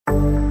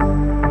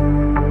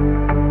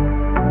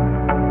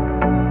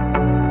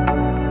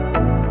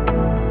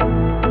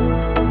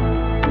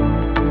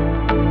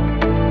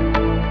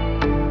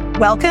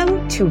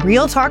Welcome to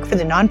Real Talk for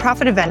the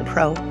Nonprofit Event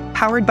Pro,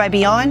 powered by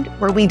Beyond,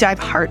 where we dive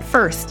heart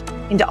first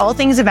into all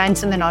things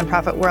events in the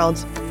nonprofit world.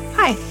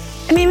 Hi,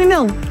 I'm Amy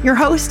Milne, your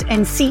host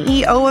and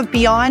CEO of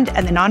Beyond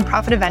and the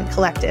Nonprofit Event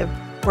Collective,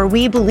 where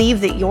we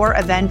believe that your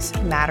events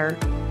matter.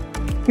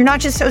 You're not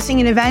just hosting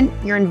an event,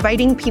 you're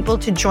inviting people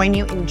to join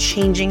you in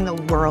changing the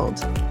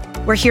world.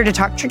 We're here to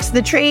talk tricks of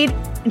the trade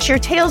and share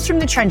tales from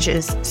the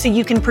trenches so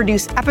you can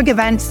produce epic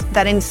events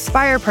that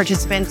inspire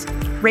participants,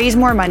 raise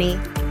more money,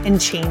 and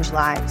change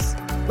lives.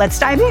 Let's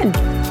dive in.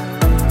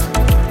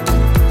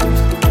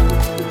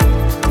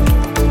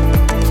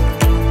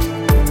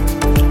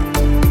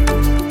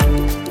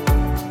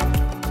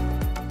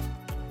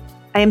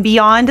 I am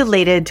beyond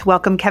elated to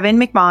welcome Kevin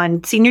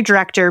McMahon, Senior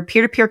Director,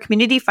 Peer-to-Peer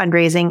Community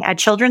Fundraising at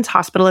Children's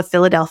Hospital of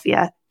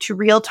Philadelphia, to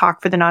Real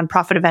Talk for the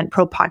Nonprofit Event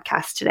Pro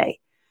podcast today.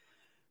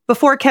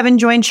 Before Kevin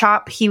joined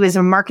CHOP, he was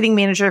a marketing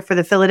manager for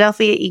the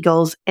Philadelphia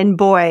Eagles, and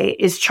boy,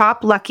 is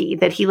CHOP lucky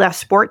that he left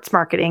sports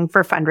marketing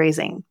for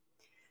fundraising.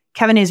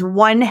 Kevin is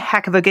one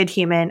heck of a good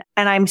human,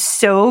 and I'm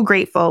so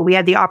grateful we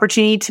had the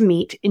opportunity to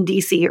meet in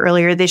DC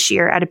earlier this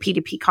year at a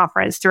P2P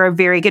conference through our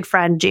very good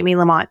friend, Jamie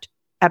Lamont.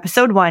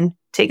 Episode 1,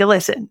 take a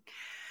listen.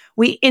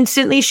 We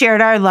instantly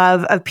shared our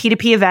love of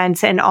P2P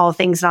events and all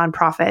things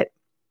nonprofit.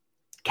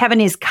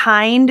 Kevin is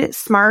kind,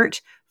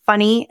 smart,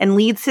 funny, and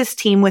leads his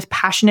team with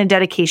passion and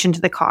dedication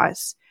to the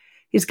cause.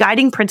 His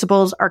guiding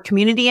principles are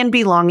community and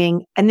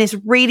belonging, and this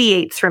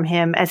radiates from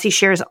him as he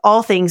shares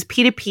all things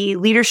P2P,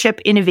 leadership,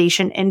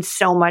 innovation, and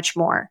so much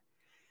more.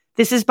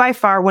 This is by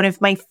far one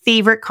of my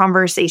favorite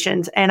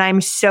conversations, and I'm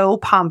so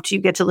pumped you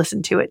get to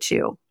listen to it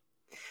too.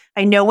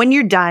 I know when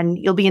you're done,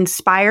 you'll be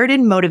inspired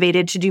and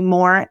motivated to do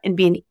more and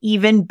be an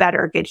even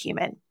better good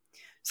human.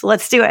 So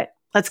let's do it.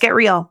 Let's get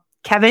real.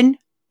 Kevin,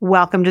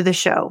 welcome to the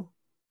show.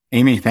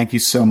 Amy, thank you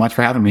so much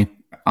for having me.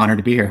 Honored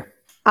to be here.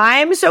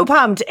 I'm so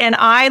pumped. And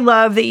I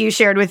love that you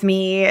shared with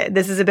me.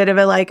 This is a bit of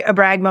a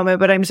brag moment,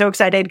 but I'm so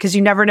excited because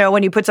you never know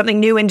when you put something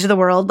new into the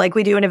world, like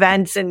we do in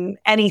events and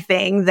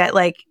anything, that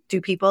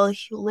do people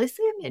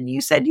listen? And you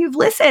said you've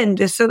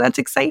listened. So that's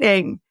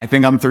exciting. I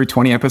think I'm through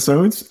 20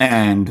 episodes,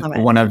 and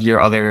one of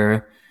your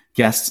other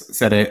guests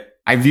said it.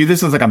 I view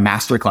this as like a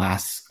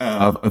masterclass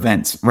of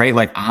events, right?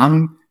 Like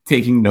I'm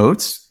taking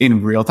notes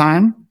in real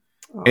time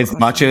as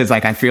much as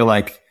I feel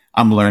like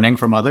I'm learning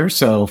from others.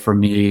 So for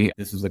me,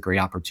 this is a great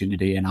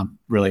opportunity, and I'm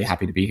really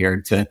happy to be here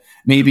to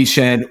maybe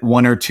shed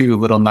one or two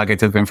little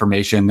nuggets of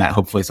information that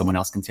hopefully someone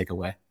else can take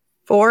away.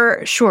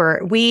 For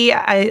sure.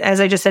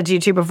 As I just said to you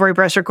too, before we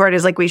press record,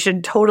 is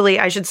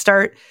I should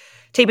start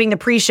taping the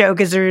pre-show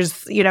because there's,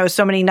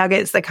 so many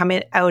nuggets that come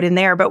out in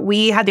there. But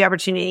we had the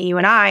opportunity, you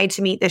and I,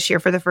 to meet this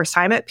year for the first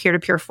time at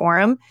Peer-to-Peer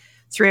Forum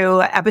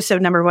through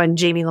episode number 1,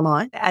 Jamie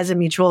Lamont, as a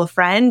mutual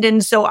friend.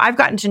 And so I've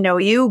gotten to know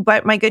you,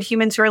 but my good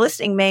humans who are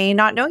listening may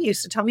not know you.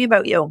 So tell me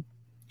about you.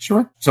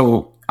 Sure.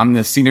 So I'm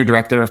the Senior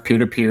Director of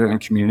Peer-to-Peer and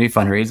Community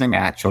Fundraising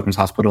at Children's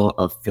Hospital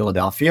of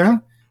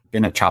Philadelphia.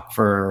 Been at CHOP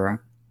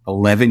for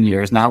 11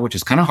 years now, which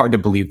is kind of hard to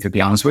believe, to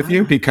be honest with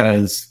you,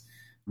 because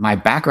my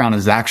background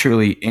is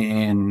actually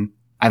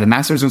I have a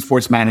master's in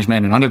sports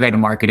management and undergrad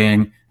in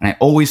marketing. And I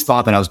always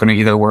thought that I was going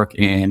to either work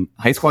in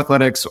high school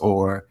athletics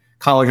or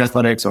college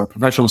athletics or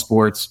professional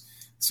sports.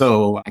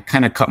 So I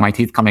kind of cut my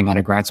teeth coming out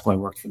of grad school. I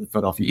worked for the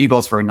Philadelphia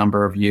Eagles for a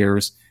number of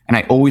years. And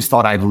I always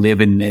thought I'd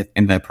live in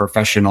the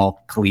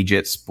professional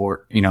collegiate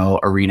sport,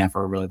 arena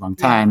for a really long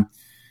time.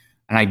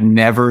 And I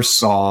never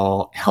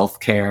saw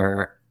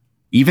healthcare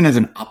even as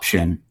an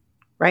option.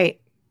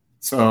 Right.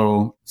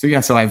 So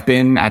I've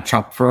been at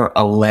CHOP for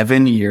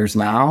 11 years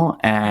now,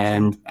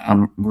 and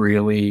I'm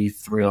really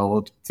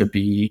thrilled to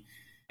be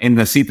in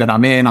the seat that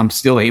I'm in. I'm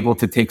still able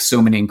to take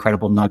so many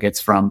incredible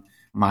nuggets from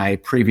my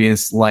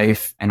previous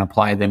life and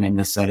apply them in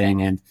this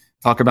setting, and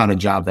talk about a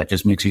job that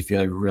just makes you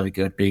feel really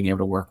good, being able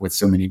to work with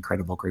so many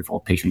incredible, grateful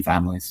patient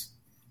families.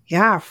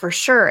 Yeah, for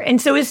sure.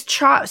 And so is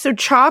CHOP. So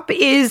CHOP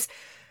is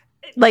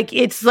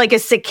it's like a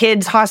sick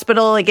kids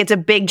hospital. It's a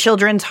big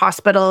children's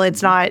hospital.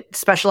 It's not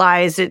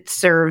specialized. It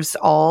serves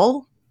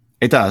all.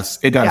 It does.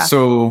 Yeah.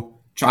 So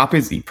CHOP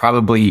is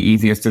probably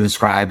easiest to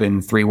describe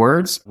in 3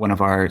 words. One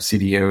of our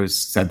CDOs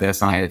said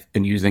this, and I've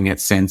been using it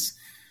since.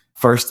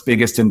 First,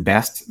 biggest, and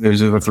best.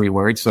 Those are the 3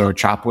 words. So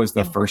CHOP was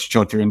the first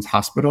children's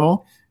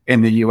hospital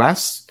in the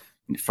U.S.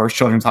 First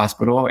children's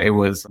hospital. It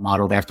was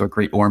modeled after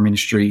Great Ormond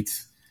Street.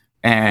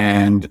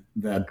 And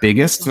the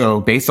biggest,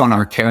 so based on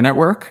our care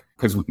network,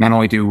 because not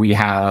only do we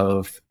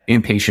have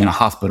inpatient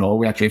hospital,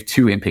 we actually have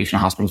 2 inpatient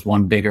hospitals,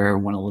 one bigger,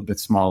 one a little bit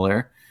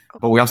smaller.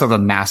 But we also have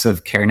a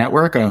massive care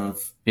network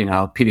of,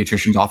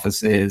 pediatricians'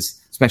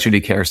 offices, specialty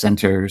care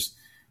centers.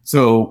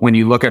 So when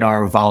you look at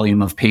our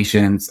volume of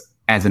patients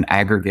as an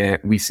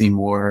aggregate, we see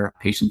more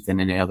patients than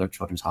any other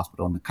children's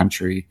hospital in the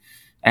country.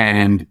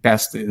 And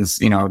best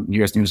is,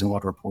 U.S. News and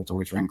World Report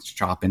always ranks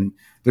CHOP, and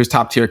there's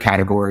top tier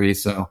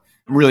categories. So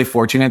I'm really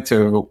fortunate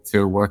to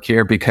work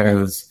here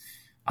because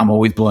I'm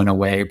always blown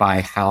away by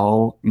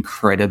how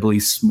incredibly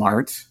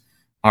smart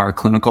our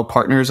clinical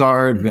partners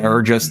are.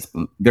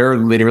 They're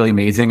literally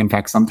amazing. In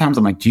fact, sometimes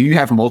I'm like, do you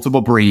have multiple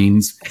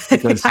brains?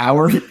 Because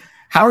how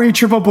how are you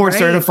triple board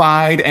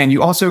certified? And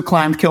you also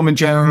climbed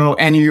Kilimanjaro,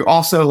 and you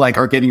also like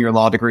are getting your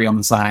law degree on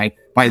the side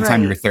by the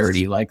time you're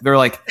 30. Like they're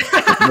like,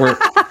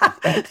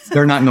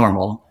 they're not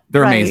normal.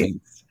 They're amazing.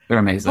 They're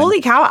amazing.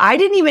 Holy cow. I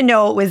didn't even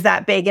know it was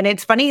that big. And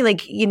it's funny,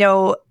 like, you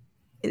know,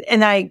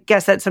 and I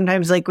guess that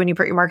sometimes like when you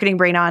put your marketing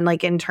brain on,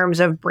 like in terms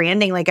of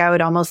branding, like I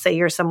would almost say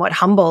you're somewhat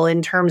humble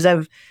in terms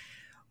of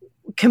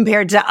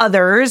compared to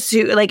others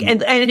who like,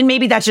 and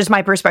maybe that's just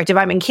my perspective.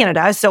 I'm in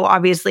Canada. So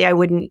obviously I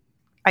wouldn't,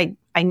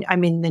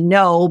 I'm in the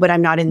know, but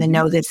I'm not in the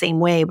know the same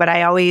way. But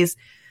I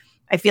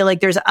feel like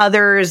there's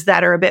others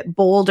that are a bit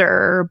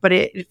bolder, but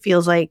it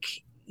feels like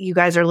you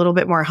guys are a little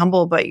bit more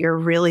humble, but you're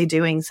really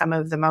doing some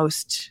of the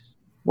most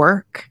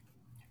work.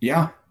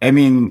 Yeah. I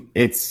mean,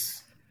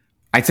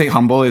 I'd say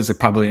humble is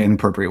probably an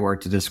appropriate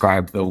word to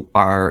describe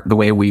the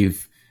way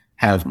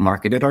have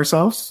marketed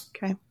ourselves.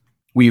 Okay.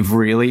 We've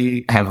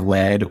really have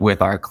led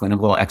with our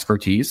clinical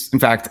expertise. In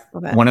fact,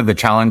 one of the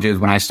challenges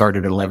when I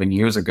started 11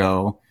 years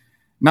ago,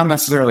 not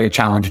necessarily a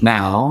challenge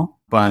now,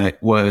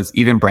 but was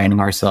even branding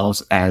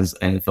ourselves as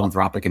a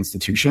philanthropic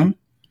institution.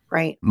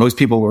 Right. Most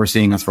people were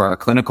seeing us for our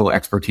clinical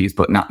expertise,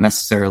 but not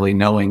necessarily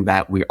knowing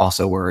that we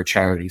also were a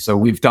charity. So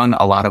we've done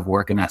a lot of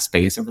work in that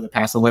space over the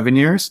past 11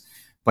 years.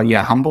 But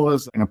yeah, humble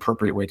is an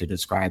appropriate way to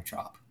describe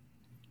CHOP.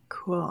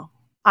 Cool.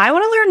 I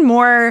want to learn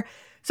more.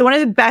 So one of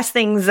the best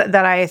things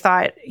that I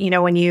thought, you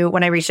know,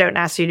 when I reached out and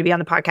asked you to be on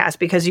the podcast,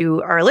 because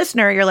you are a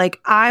listener, you're like,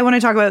 I want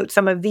to talk about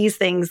some of these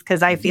things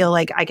because I feel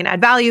like I can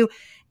add value.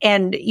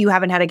 And you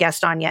haven't had a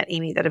guest on yet,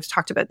 Amy, that has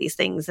talked about these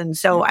things. And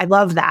so I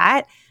love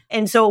that.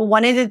 And so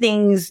one of the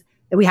things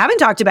that we haven't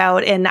talked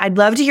about, and I'd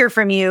love to hear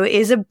from you,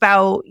 is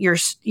about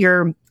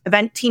your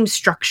event team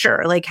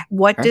structure. Like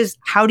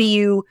how do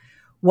you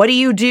what do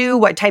you do?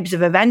 What types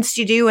of events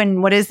do you do?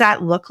 And what does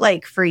that look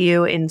like for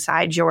you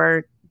inside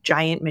your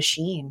giant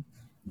machine?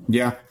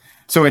 Yeah.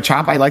 So at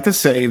CHOP, I like to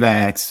say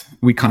that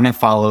we kind of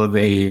follow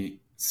the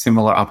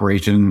similar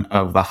operation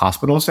of the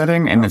hospital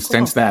setting in the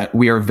sense that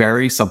we are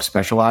very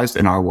subspecialized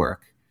in our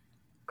work.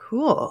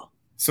 Cool.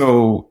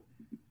 So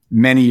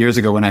many years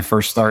ago when I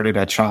first started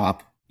at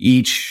CHOP,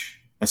 each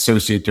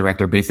associate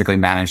director basically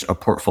managed a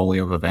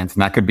portfolio of events.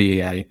 And that could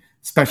be a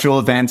special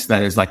event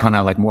that is like kind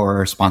of like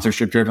more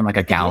sponsorship driven, like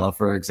a gala,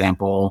 for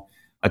example,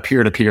 a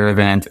peer-to-peer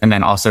event, and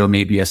then also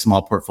maybe a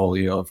small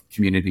portfolio of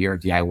community or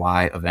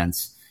DIY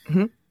events.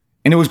 Mm-hmm.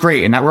 And it was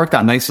great. And that worked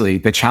out nicely.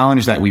 The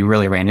challenge that we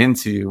really ran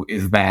into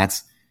is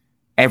that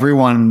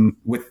everyone,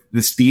 with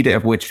the speed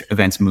at which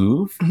events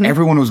move,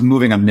 everyone was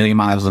moving 1,000,000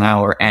 miles an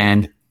hour.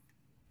 And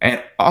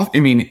I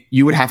mean,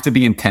 you would have to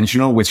be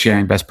intentional with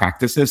sharing best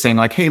practices, saying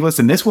like, hey,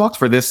 listen, this worked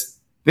for this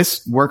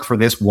worked for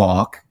this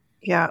walk.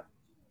 Yeah.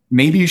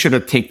 Maybe you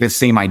should take this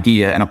same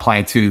idea and apply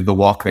it to the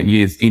walk that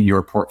is in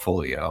your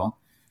portfolio.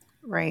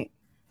 Right.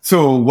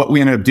 So what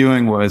we ended up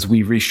doing was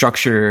we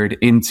restructured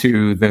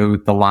into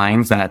the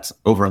lines that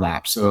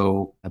overlap.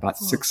 So about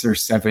 6 or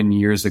 7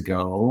 years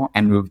ago,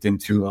 and moved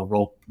into a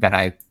role that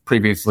I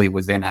previously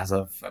was in as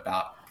of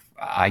about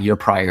a year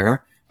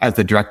prior as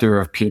the director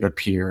of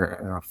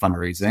peer-to-peer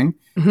fundraising.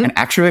 Mm-hmm. And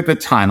actually at the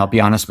time, I'll be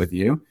honest with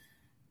you,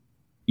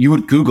 you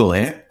would Google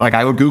it. Like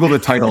I would Google the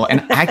title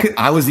and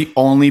I was the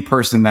only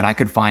person that I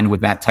could find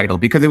with that title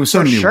because it was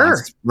so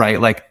nuanced, right?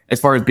 Like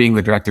as far as being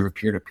the director of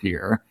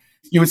peer-to-peer,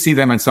 you would see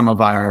them in some of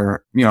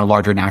our,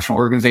 larger national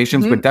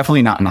organizations, but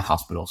definitely not in the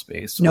hospital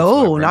space. No,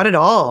 whatsoever. Not at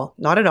all.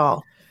 Not at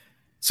all.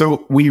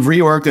 So we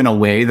reorged in a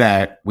way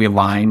that we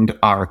aligned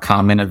our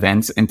common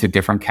events into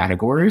different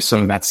categories.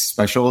 So that's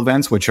special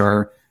events, which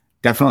are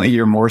definitely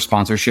your more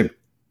sponsorship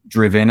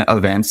driven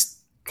events.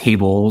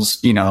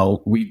 Tables,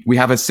 we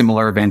have a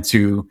similar event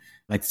to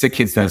like Sick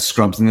Kids does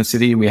Scrubs in the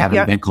City. We have an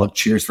event called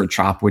Cheers for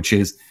CHOP, which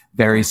is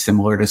very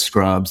similar to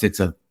Scrubs. It's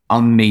a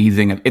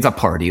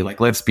party. Like,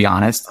 let's be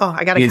honest. Oh,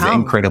 I gotta It's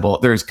come. incredible.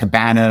 There's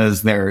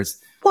cabanas.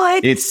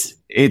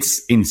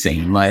 It's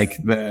insane. Like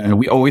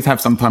we always have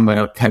some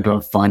type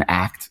of fun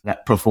act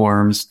that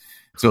performs.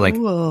 So like,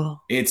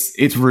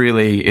 it's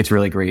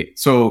really great.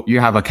 So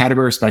you have a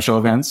category of special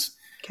events.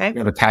 Okay. We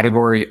have a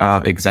category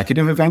of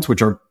executive events,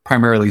 which are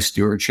primarily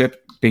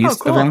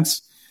stewardship-based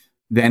events.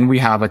 Then we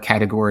have a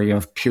category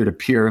of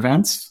peer-to-peer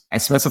events. I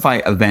specify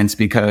events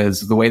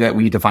because the way that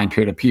we define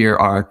peer-to-peer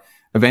are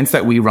events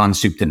that we run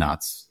soup to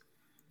nuts.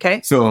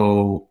 Okay.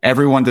 So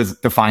everyone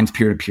defines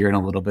peer-to-peer in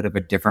a little bit of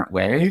a different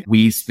way.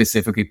 We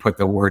specifically put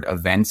the word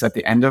events at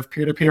the end of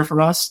peer-to-peer for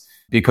us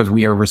because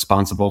we are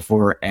responsible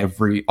for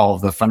all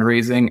of the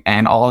fundraising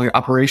and all the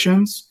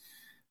operations.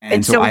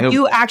 And so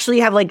you actually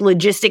have like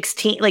logistics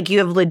team, like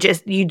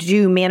you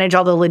do manage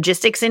all the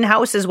logistics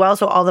in-house as well.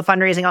 So all the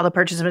fundraising, all the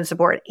participant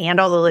support and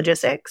all the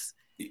logistics.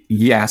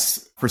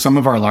 Yes. For some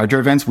of our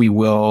larger events, we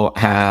will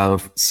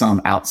have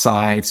some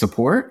outside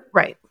support.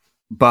 Right.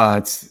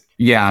 But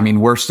yeah, I mean,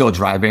 we're still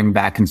driving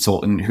that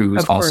consultant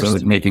who's also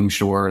making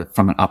sure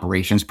from an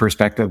operations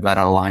perspective that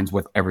aligns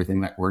with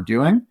everything that we're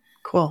doing.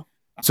 Cool.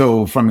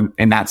 So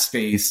in that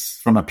space,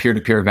 from a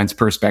peer-to-peer events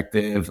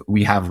perspective,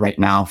 we have right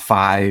now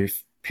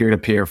 5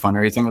 peer-to-peer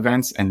fundraising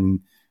events, and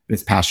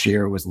this past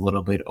year was a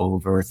little bit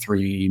over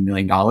 $3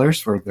 million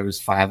for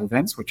those 5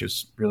 events, which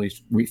is really,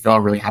 we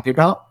felt really happy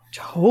about.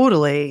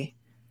 Totally.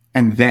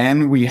 And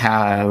then we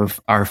have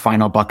our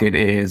final bucket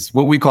is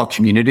what we call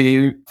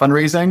community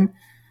fundraising.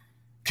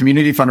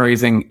 Community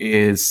fundraising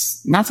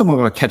is not somewhat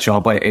of a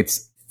catch-all, but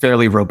it's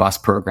fairly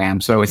robust program.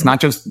 So it's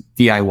not just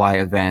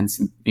DIY events,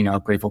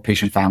 grateful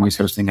patient families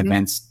hosting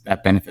events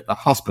that benefit the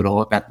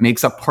hospital. That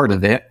makes up part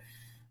of it.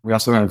 We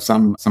also have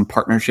some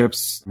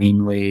partnerships,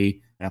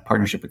 namely a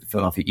partnership with the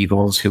Philadelphia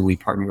Eagles, who we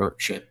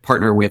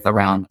partner with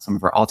around some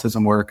of our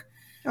autism work.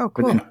 Oh,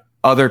 cool. But then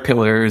other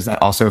pillars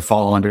that also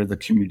fall under the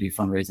community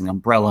fundraising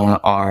umbrella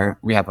are,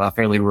 we have a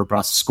fairly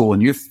robust school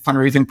and youth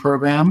fundraising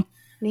program.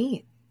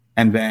 Neat.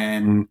 And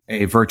then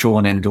a virtual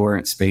and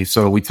endurance space.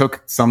 So we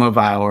took some of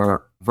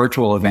our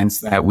virtual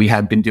events that we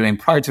had been doing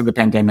prior to the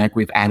pandemic.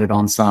 We've added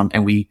on some,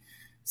 and we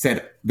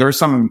said there are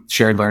some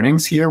shared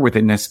learnings here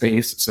within this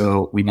space.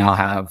 So we now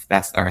have,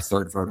 that's our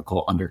third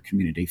vertical under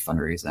community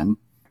fundraising.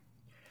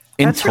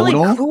 That's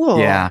total, really cool.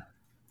 Yeah.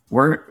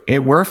 We're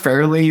a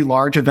fairly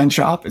large event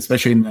shop,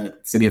 especially in the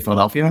city of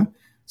Philadelphia.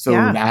 So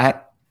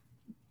that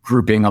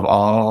grouping of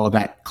all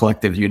that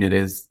collective unit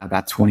is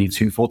about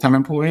 22 full-time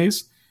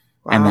employees.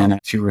 Wow. And then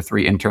 2 or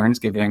 3 interns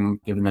given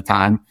the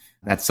time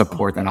that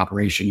support that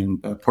operation.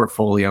 And the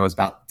portfolio is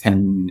about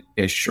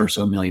 $10-ish or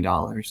so million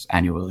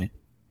annually.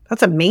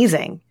 That's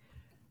amazing.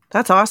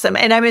 That's awesome.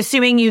 And I'm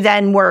assuming you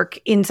then work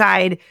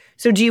inside.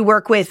 So do you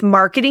work with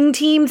marketing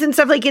teams and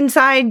stuff like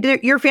inside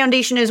your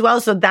foundation as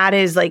well? So that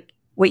is like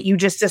what you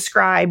just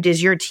described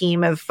is your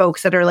team of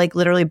folks that are like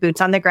literally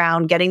boots on the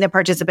ground, getting the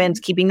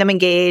participants, keeping them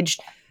engaged,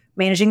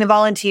 managing the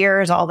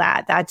volunteers, all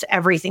that. That's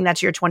everything.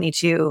 That's your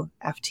 22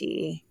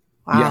 FTE.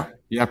 Wow.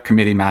 Yeah.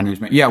 Committee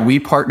management. Yeah. We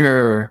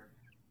partner.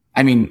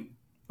 I mean,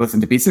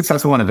 listen, to be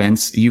successful in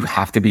events, you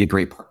have to be a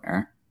great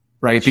partner,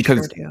 right?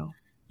 Because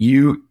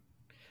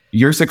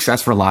your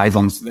success relies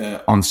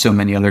on so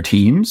many other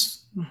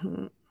teams.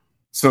 Mm-hmm.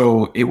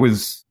 So it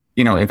was,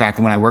 in fact,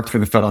 when I worked for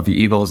the Philadelphia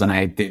Eagles and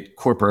I did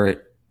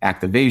corporate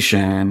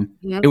activation,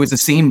 it was the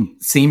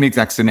same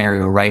exact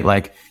scenario, right?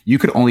 Like you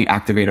could only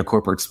activate a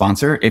corporate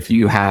sponsor if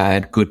you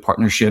had good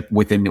partnership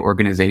within the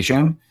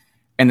organization.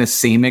 And the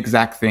same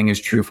exact thing is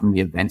true from the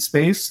event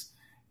space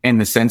in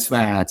the sense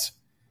that,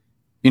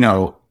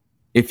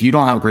 if you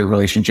don't have a great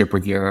relationship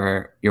with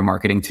your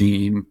marketing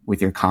team,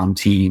 with your comm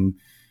team,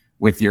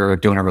 with your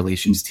donor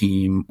relations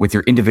team, with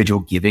your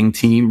individual giving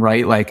team,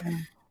 right? Like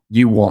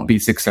you won't be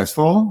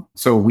successful.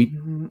 So we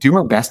do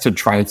our best to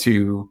try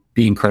to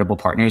be incredible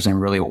partners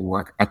and really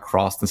work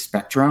across the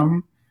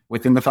spectrum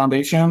within the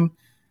foundation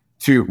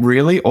to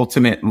really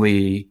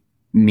ultimately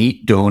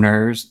meet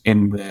donors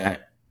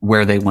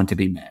where they want to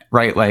be met,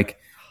 right? Like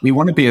we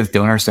want to be as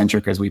donor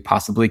centric as we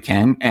possibly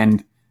can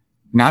and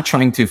not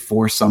trying to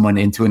force someone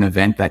into an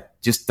event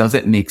that just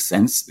doesn't make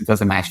sense. It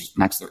doesn't match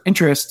their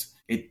interest.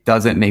 It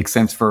doesn't make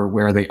sense for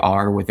where they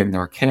are within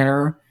their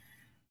care.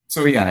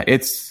 So yeah,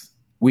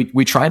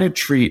 we try to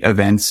treat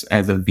events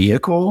as a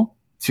vehicle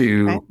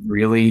to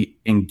really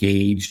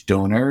engage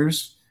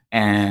donors,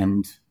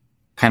 and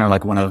kind of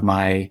like one of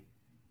my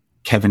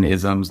Kevin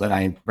isms that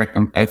I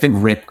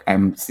think Rick,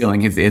 I'm stealing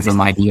his ism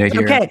idea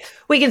here. Okay,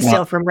 we can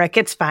steal from Rick.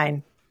 It's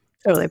fine.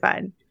 Totally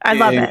fine. I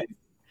love it.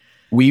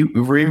 We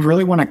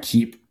really want to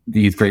keep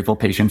these grateful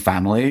patient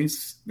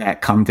families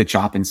that come to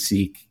CHOP and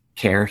seek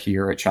care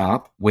here at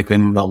CHOP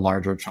within the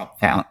larger CHOP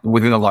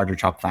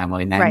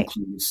family, and that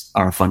includes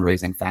our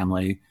fundraising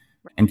family,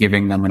 and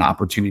giving them an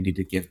opportunity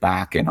to give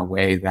back in a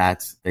way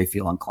that they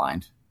feel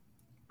inclined.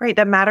 Right,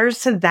 that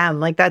matters to them.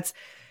 Like that's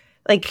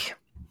like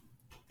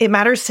it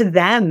matters to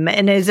them.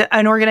 And as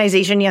an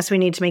organization, yes, we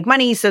need to make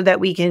money so that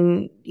we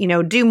can,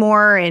 do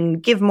more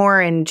and give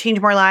more and change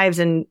more lives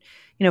and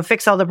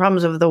fix all the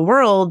problems of the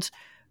world.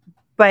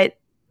 But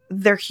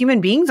they're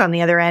human beings on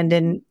the other end,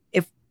 and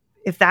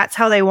if that's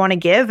how they want to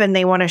give and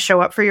they want to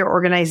show up for your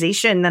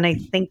organization, then I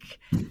think,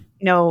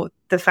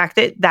 the fact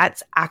that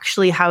that's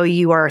actually how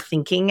you are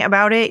thinking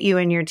about it, you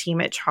and your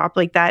team at CHOP,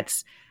 like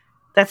that's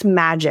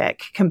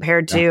magic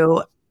compared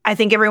to, I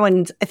think a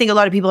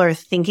lot of people are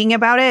thinking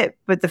about it,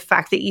 but the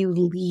fact that you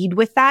lead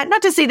with that,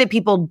 not to say that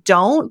people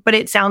don't, but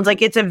it sounds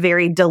like it's a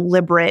very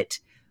deliberate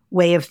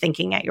way of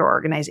thinking at your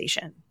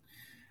organization.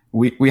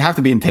 We have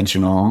to be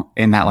intentional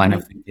in that line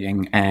of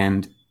thinking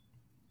and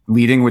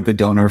leading with the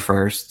donor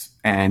first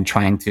and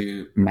trying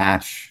to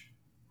match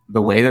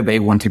the way that they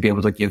want to be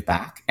able to give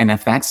back. And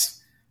if that's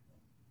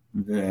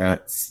the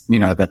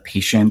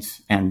patient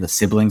and the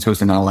siblings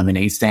hosting an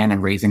lemonade stand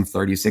and raising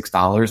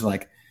 $36,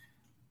 like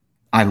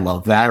I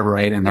love that,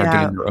 right? And they're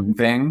doing their own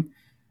thing,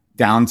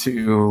 down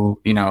to,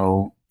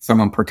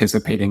 someone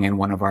participating in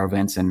one of our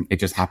events and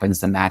it just happens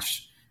to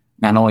match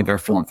not only their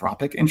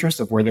philanthropic interest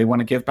of where they want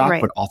to give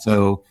back, but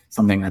also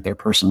something that they're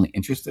personally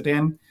interested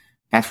in.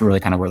 That's really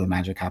kind of where the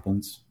magic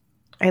happens.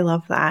 I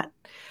love that.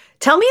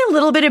 Tell me a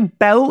little bit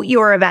about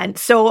your event.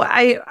 So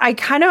I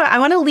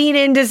want to lean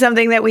into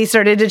something that we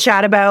started to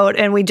chat about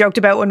and we joked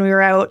about when we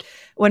were out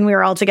when we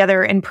were all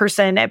together in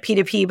person at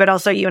P2P, but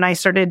also you and I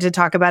started to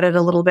talk about it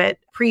a little bit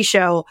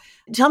pre-show.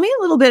 Tell me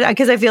a little bit,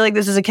 because I feel like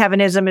this is a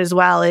Kevinism as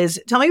well, is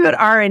tell me about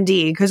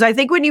R&D. Because I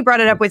think when you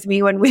brought it up with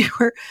me when we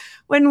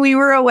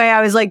were away,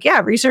 I was like, yeah,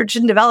 research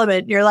and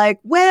development. And you're like,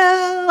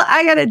 well,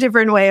 I got a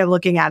different way of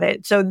looking at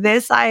it. So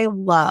this I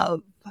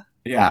love.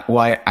 Yeah.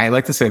 Well, I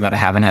like to say that I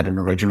haven't had an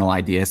original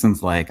idea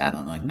since like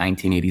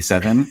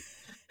 1987.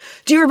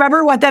 Do you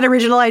remember what that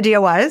original idea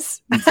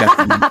was?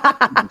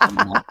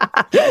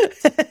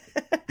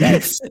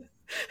 Yes.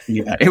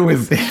 Yeah, it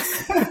was.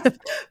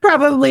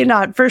 Probably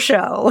not for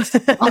show.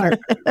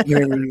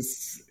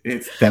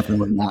 It's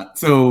definitely not.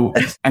 So,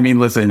 I mean,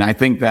 listen, I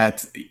think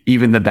that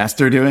even the best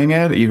are doing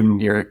it. Even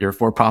your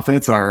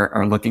for-profits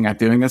are looking at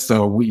doing this.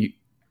 So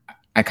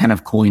I kind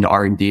of coined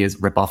R&D as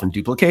rip off and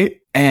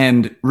duplicate.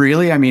 And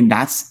really, I mean,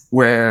 that's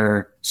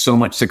where so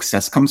much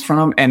success comes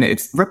from. And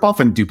it's rip off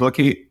and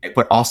duplicate,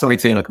 but also I'd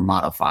say like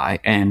modify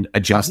and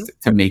adjust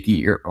to make it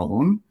your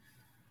own.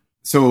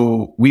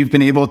 So we've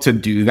been able to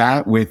do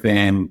that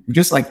within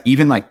just like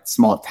even like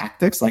small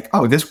tactics, like,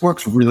 oh, this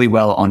works really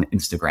well on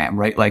Instagram,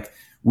 right? Like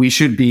we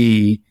should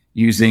be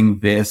using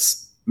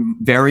this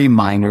very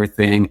minor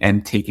thing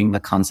and taking the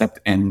concept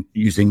and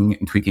using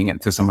and tweaking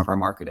it to some of our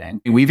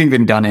marketing. We've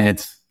even done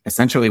it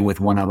essentially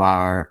with one of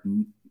our,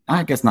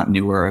 I guess not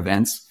newer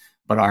events,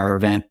 but our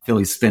event,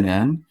 Philly Spin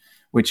In,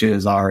 which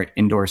is our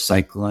indoor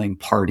cycling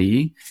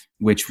party,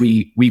 which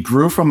we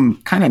grew from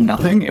kind of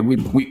nothing. And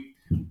we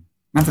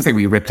not to say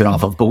we ripped it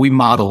off of, but we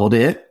modeled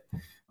it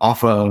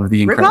off of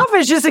the rip off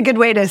is just a good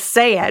way to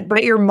say it,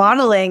 but you're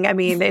modeling, I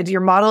mean, you're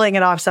modeling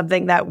it off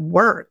something that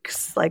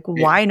works. Like,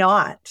 why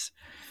not?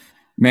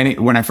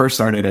 When I first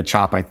started at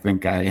CHOP, I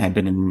think I had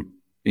been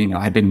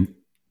I'd been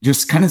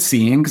just kind of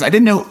seeing, because I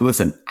didn't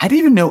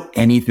even know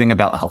anything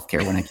about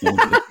healthcare when I came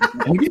into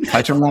it. We didn't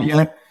touch on that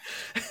yet.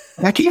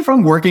 I came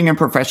from working in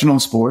professional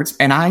sports,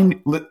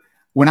 and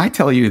when I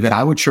tell you that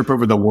I would trip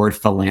over the word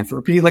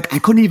philanthropy, like I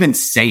couldn't even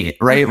say it,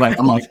 right? Like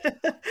I'm like,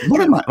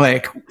 what am I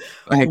like?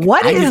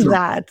 What is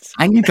that?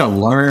 I need to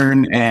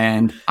learn,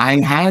 and I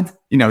had,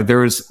 there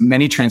was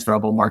many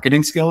transferable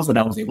marketing skills that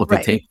I was able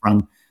to take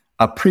from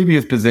a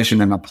previous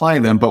position and apply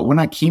them. But when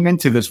I came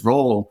into this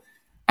role,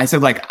 I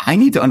said, like, I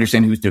need to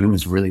understand who's doing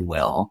this really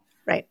well.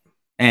 Right.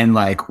 And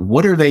like,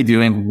 what are they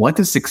doing? What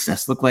does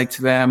success look like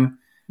to them?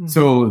 Mm-hmm.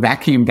 So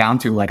that came down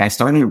to like, I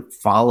started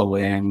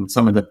following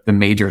some of the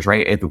majors,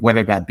 right?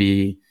 Whether that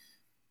be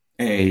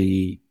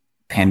a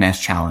Pan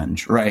Mass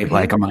Challenge, right? Mm-hmm.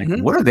 Like, I'm like,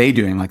 what are they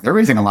doing? Like, they're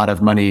raising a lot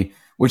of money,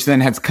 which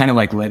then has kind of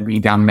like led me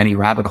down many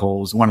rabbit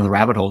holes. One of the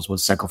rabbit holes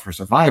was Cycle for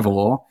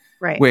Survival,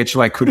 right? Which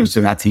like kudos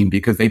to that team,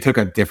 because they took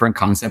a different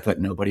concept that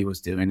nobody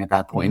was doing at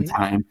that point in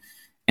time.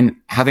 And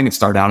having it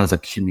start out as a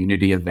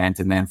community event,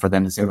 and then for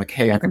them to say like,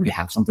 hey, I think we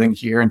have something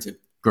here, and to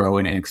grow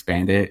it and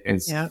expand it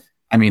is,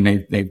 I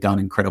mean, they've done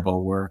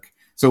incredible work.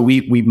 So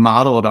we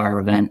modeled our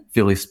event,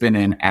 Philly Spin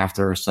In,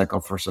 after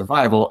Cycle for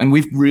Survival, and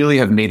we really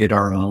have made it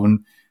our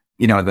own.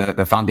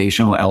 The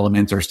foundational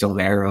elements are still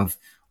there of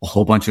a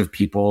whole bunch of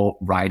people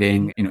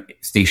riding,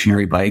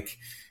 stationary bike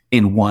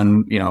in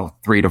one,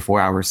 3 to 4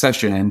 hour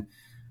session.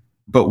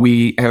 But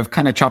we have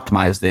kind of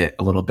optimized it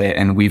a little bit,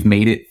 and we've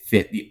made it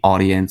fit the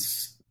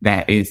audience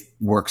that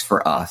works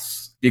for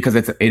us, because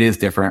it is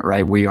different,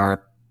 right? We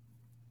are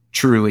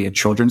truly a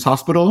children's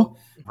hospital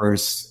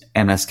versus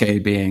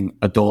MSK being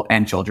adult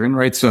and children,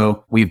 right?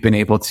 So we've been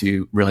able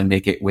to really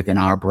make it within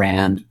our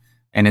brand,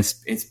 and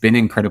it's been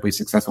incredibly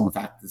successful. In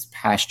fact, this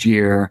past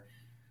year,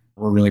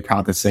 we're really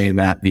proud to say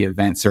that the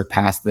event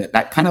surpassed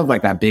that kind of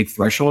like that big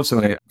threshold. So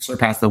it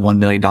surpassed the $1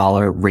 million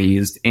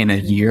raised in a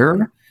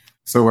year.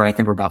 So I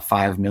think we're about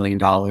 $5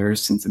 million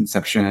since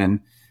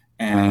inception.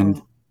 And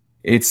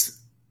it's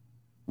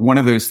one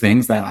of those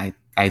things that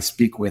I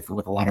speak with a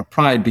lot of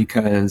pride,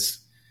 because,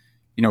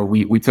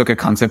 we took a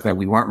concept that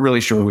we weren't really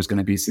sure was going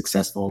to be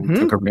successful. We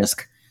took a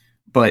risk,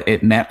 but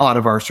it met a lot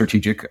of our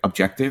strategic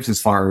objectives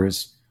as far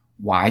as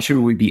why should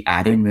we be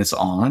adding this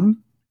on,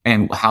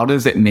 and how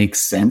does it make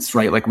sense,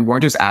 right? Like we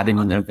weren't just adding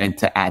an event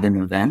to add an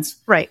event.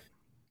 Right.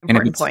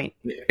 Important point.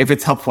 If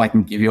it's helpful, I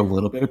can give you a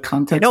little bit of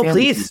context. No,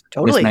 please.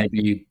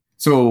 Totally.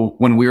 So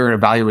when we were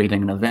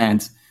evaluating an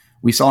event,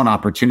 we saw an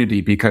opportunity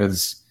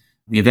because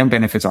the event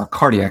benefits our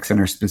cardiac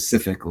center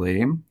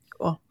specifically.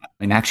 Cool.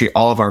 And actually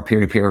all of our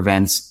peer-to-peer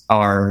events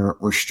are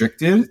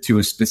restricted to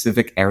a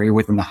specific area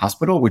within the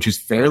hospital, which is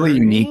fairly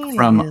unique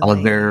from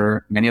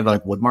many of the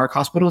like Woodmark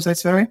hospitals, I'd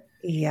say.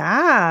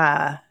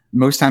 Yeah.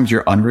 Most times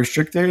you're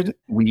unrestricted.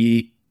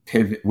 We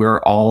pivot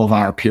where all of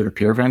our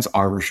peer-to-peer events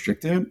are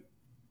restricted.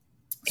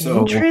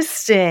 So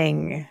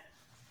interesting.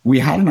 We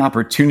had an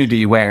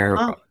opportunity where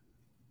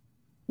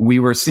we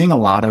were seeing a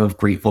lot of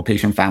grateful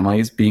patient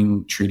families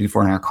being treated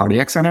for in our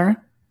cardiac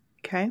center.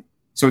 Okay.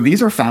 So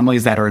these are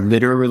families that are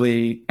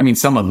literally, I mean,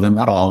 some of them,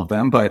 not all of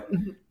them, but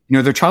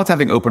their child's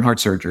having open heart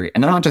surgery,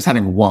 and they're not just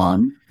having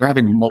one, they're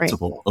having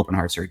multiple open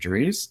heart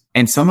surgeries.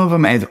 And some of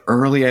them as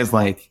early as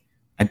like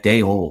a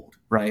day old,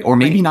 right? Or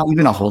maybe not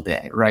even a whole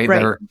day, right?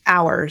 Right.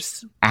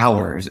 Hours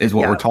is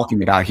what we're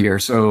talking about here.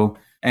 So,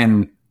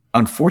 and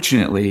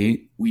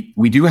unfortunately,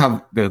 we do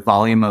have the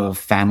volume of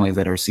families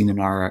that are seen in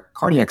our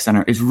cardiac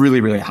center is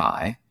really, really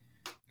high.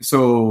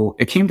 So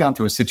it came down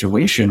to a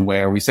situation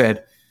where we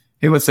said,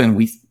 hey,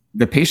 listen,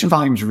 the patient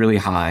volume is really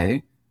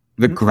high.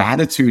 The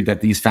gratitude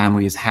that these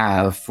families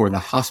have for the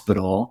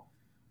hospital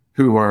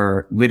who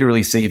are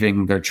literally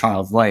saving their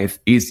child's life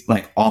is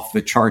like off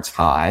the charts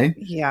high.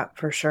 Yeah,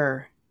 for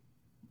sure.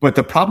 But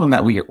the problem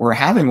that we were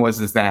having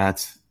is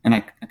that, and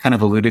I kind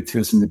of alluded to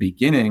this in the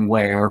beginning,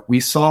 where we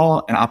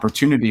saw an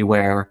opportunity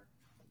where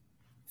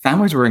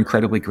families were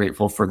incredibly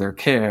grateful for their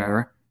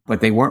care,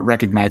 but they weren't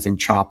recognizing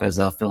CHOP as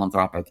a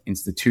philanthropic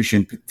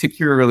institution,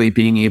 particularly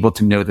being able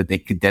to know that they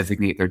could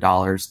designate their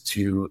dollars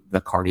to the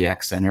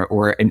cardiac center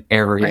or an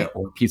area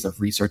or a piece of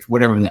research,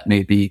 whatever that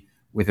may be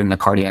within the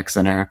cardiac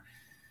center.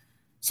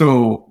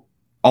 So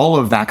all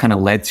of that kind of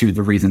led to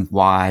the reasons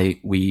why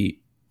we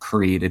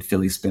created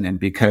Philly Spin-In,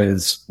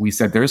 because we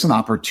said there's an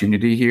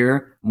opportunity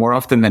here. More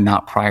often than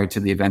not, prior to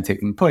the event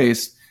taking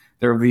place,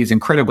 there were these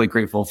incredibly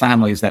grateful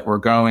families that were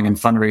going and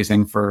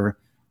fundraising for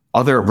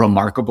other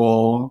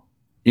remarkable,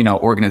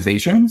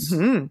 organizations.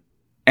 Mm-hmm.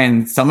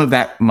 And some of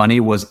that money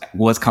was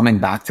coming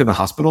back to the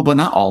hospital, but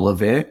not all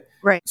of it.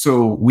 Right.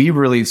 So we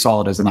really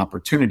saw it as an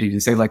opportunity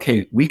to say like,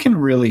 hey, we can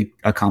really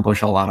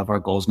accomplish a lot of our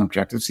goals and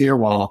objectives here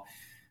while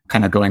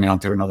kind of going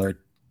out to another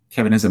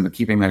Kevinism of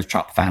keeping those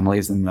CHOP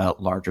families in the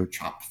larger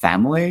CHOP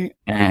family.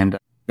 And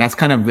that's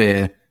kind of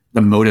the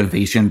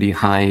motivation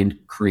behind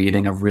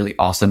creating a really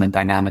awesome and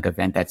dynamic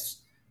event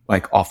that's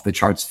like off the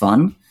charts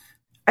fun.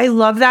 I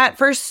love that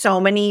for so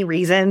many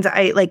reasons.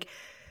 I like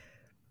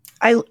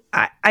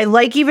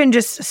even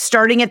just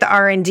starting at the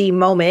R&D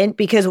moment,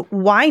 because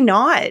why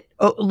not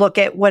look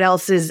at what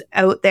else is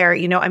out there?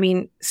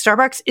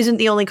 Starbucks isn't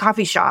the only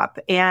coffee shop,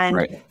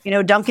 and,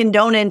 Dunkin'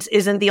 Donuts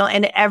isn't the only,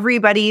 and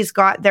everybody's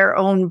got their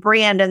own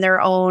brand and their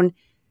own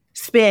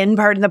spin,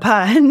 pardon the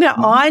pun,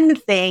 on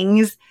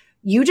things.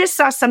 You just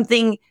saw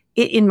something,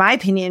 in my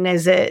opinion,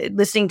 as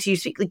listening to you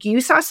speak, like you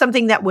saw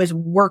something that was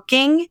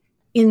working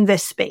in the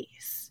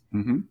space.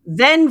 Mm-hmm.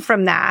 Then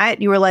from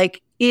that, you were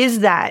like,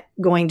 is that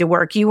going to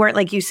work? You weren't,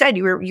 like you said,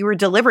 you were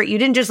deliberate. You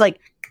didn't just like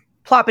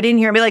plop it in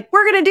here and be like,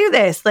 we're going to do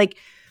this. Like,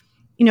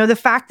 the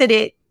fact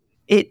that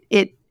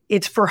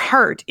it's for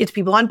heart, it's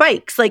people on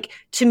bikes. Like,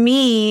 to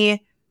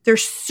me,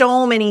 there's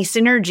so many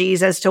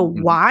synergies as to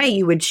why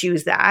you would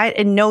choose that.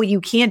 And no,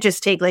 you can't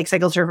just take like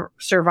Cycle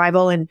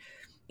Survival and,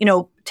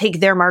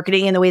 take their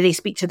marketing and the way they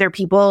speak to their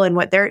people and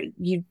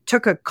you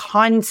took a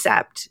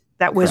concept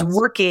that was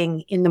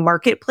working in the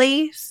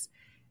marketplace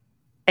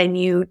and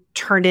you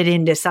turned it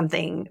into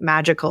something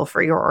magical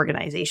for your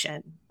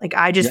organization. Like,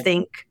 I just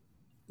think,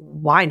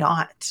 why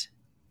not?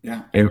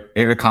 Yeah,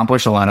 it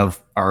accomplished a lot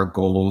of our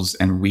goals,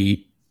 and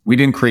we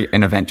didn't create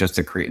an event just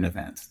to create an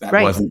event.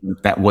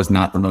 That was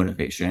not the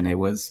motivation. It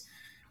was,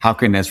 how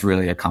can this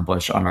really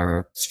accomplish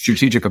our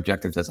strategic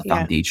objectives as a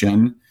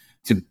foundation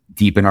to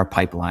deepen our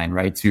pipeline,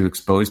 right? To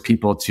expose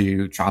people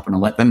to CHOP and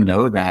let them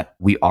know that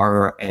we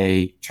are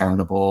a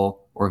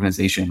charitable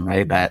organization,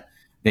 right? That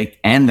they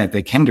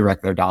can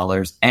direct their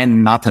dollars,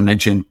 and not to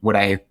mention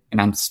I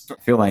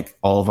feel like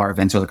all of our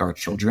events are like our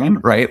children,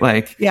 right?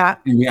 Like,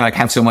 we like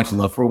have so much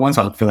love for one.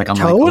 So I feel like I'm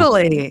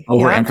totally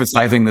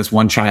overemphasizing this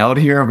one child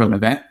here of an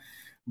event.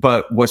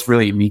 But what's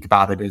really unique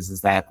about it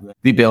is that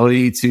the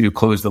ability to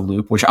close the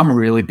loop, which I'm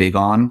really big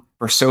on.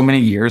 For so many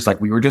years, like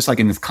we were just like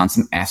in this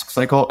constant ask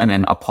cycle and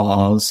then a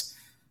pause,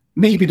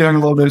 maybe doing a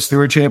little bit of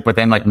stewardship, but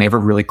then like never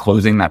really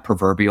closing that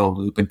proverbial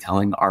loop and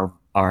telling our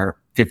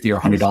 $50 or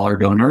 $100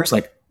 donors,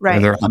 like, where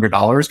their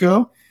 $100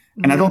 go.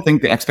 And I don't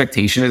think the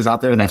expectation is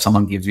out there that if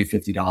someone gives you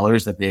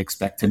 $50 that they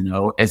expect to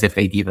know as if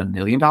they gave $1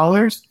 million.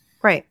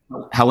 Right.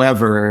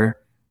 However,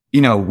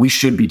 we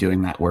should be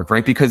doing that work,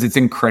 right? Because it's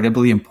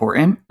incredibly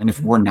important. And if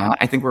we're not,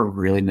 I think we're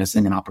really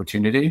missing an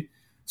opportunity.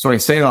 So I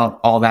say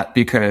all that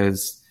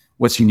because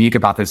what's unique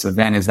about this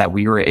event is that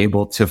we were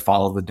able to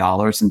follow the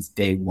dollar since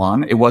day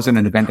one. It wasn't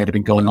an event that had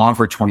been going on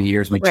for 20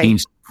 years. We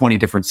changed 20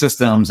 different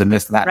systems and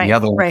this, that, and the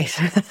other. Right.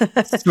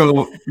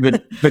 So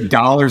the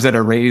dollars that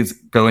are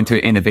raised go into an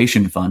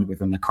innovation fund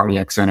within the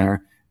cardiac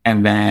center.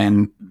 And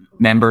then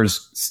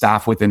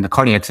staff within the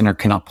cardiac center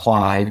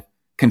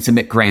can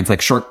submit grants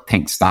like Shark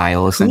Tank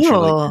style,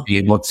 essentially, to be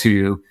able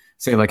to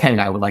say like, hey,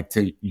 I would like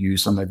to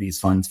use some of these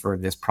funds for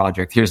this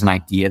project. Here's an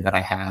idea that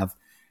I have.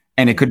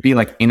 And it could be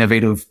like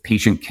innovative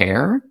patient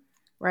care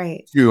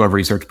to a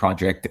research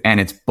project. And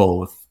it's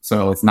both.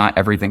 So it's not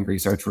everything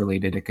research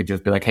related. It could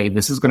just be like, hey,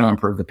 this is going to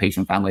improve the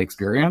patient family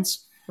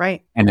experience.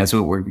 Right. And that's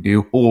what we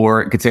do.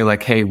 Or it could say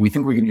like, hey, we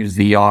think we can use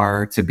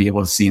VR to be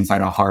able to see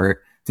inside our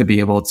heart, to be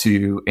able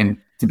to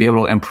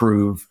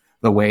improve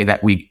the way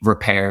that we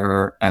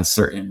repair a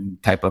certain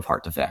type of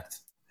heart defect.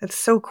 That's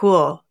so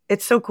cool.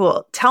 It's so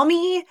cool. Tell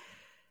me,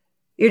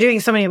 you're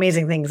doing so many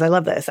amazing things. I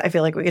love this. I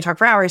feel like we could talk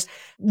for hours.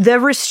 The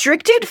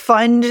restricted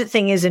fund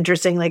thing is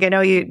interesting. Like, I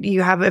know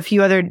you have a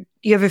few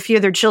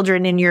other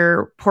children in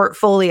your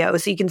portfolio,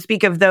 so you can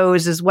speak of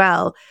those as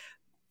well.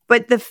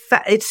 But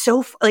it's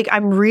so like,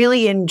 I'm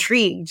really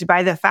intrigued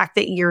by the fact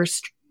that you're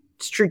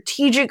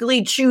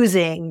strategically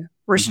choosing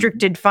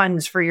restricted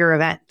funds for your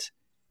event?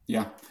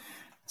 Yeah.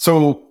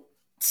 So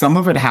some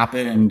of it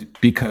happened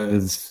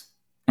because,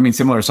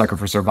 similar to Cycle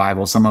for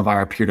Survival, some of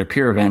our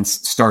peer-to-peer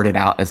events started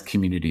out as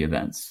community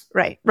events.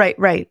 Right.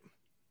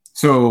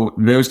 So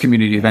those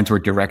community events were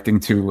directing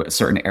to a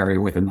certain area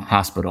within the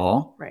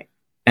hospital. Right.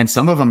 And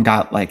some of them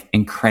got like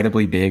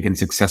incredibly big and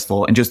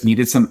successful and just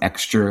needed some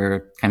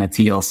extra kind of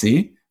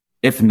TLC.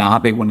 If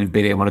not, they wouldn't have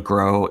been able to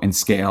grow and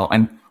scale.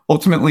 And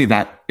ultimately,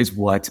 that is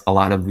what a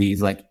lot of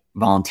these like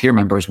volunteer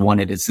members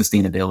wanted, is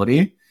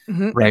sustainability,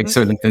 right?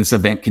 So that this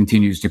event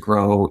continues to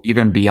grow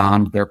even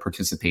beyond their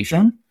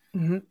participation.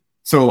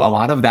 So a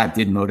lot of that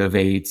did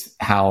motivate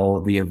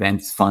how the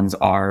event's funds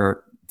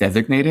are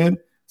designated.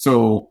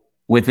 So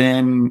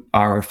within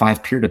our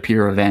 5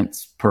 peer-to-peer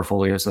events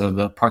portfolio, so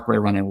the Parkway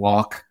Run and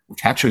Walk,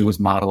 which actually was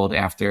modeled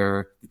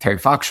after the Terry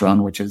Fox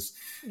Run, which is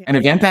an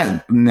event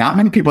that not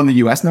many people in the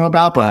US know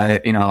about,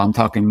 but, I'm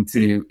talking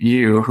to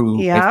you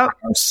who are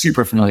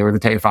super familiar with the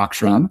Terry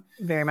Fox Run.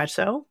 Very much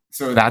so.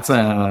 So that's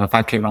a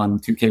 5K run,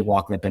 2K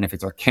walk that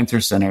benefits our cancer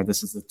center.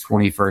 This is the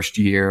 21st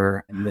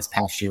year. And this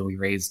past year, we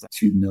raised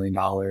 $2 million,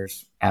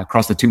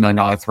 across the $2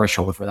 million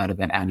threshold for that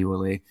event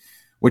annually,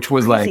 which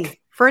was crazy.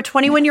 Like, for a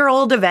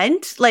 21-year-old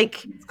event,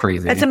 like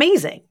crazy. That's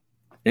amazing.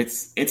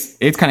 It's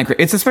kind of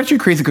crazy. It's especially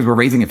crazy because we're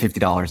raising it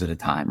 $50 at a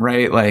time,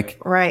 right? Like,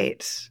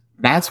 right.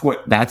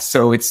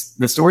 So it's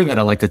the story that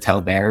I like to tell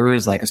there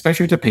is like,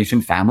 especially to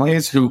patient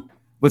families who,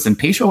 listen,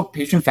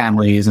 patient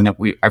families, and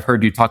I've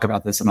heard you talk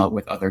about this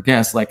with other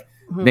guests, like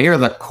they are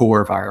the core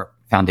of our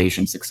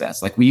foundation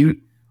success. Like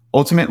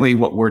ultimately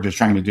what we're just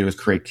trying to do is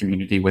create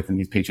community within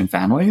these patient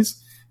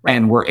families.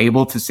 And we're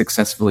able to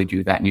successfully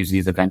do that and use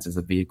these events as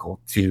a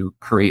vehicle to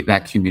create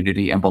that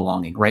community and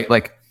belonging, right?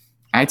 Like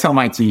I tell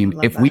my team,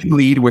 if we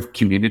lead with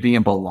community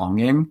and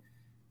belonging,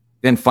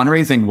 then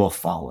fundraising will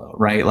follow,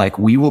 right? Like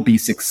we will be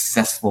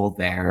successful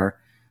there.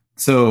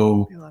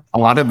 So a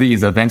lot of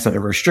these events that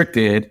are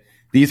restricted,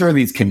 these are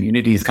these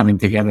communities coming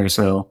together.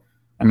 So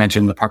I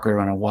mentioned the Parkway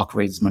Run and Walk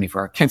raises money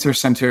for our cancer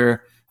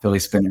center. Philly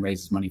Spin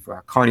raises money for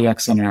our cardiac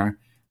center.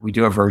 We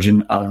do a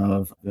version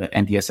of the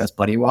NDSS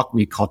Buddy Walk.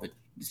 We call it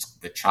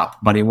the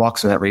CHOP Buddy Walk.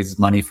 So that raises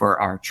money for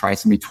our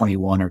Trisomy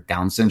 21 or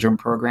Down syndrome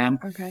program.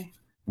 Okay.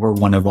 We're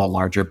one of the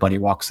larger buddy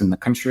walks in the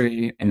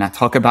country. And I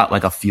talk about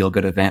like a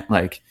feel-good event.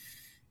 Like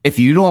if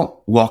you don't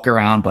walk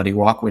around Buddy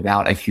Walk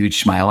without a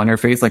huge smile on your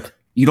face, like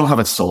you don't have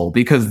a soul,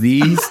 because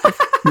these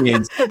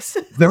kids,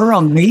 they're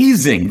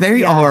amazing.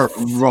 They are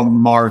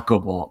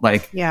remarkable.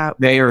 Like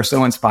they are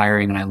so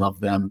inspiring and I love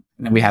them.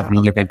 And then we have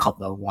another event called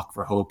the Walk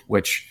for Hope,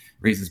 which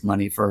raises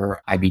money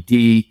for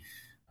IBD.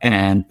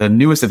 And the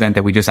newest event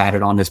that we just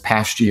added on this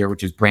past year,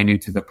 which is brand new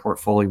to the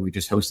portfolio we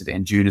just hosted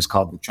in June, is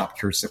called the CHOP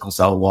Cure Sickle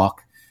Cell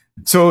Walk.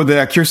 So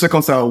the Cure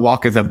Sickle Cell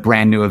Walk is a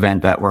brand new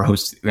event that we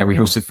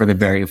hosted for the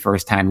very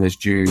first time this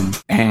June.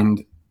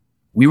 And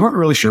we weren't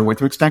really sure what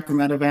to expect from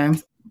that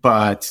event,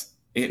 but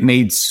it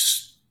made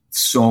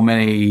so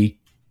many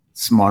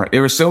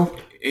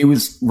it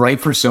was right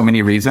for so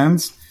many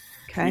reasons.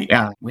 Okay.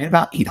 Yeah. We had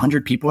about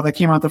 800 people that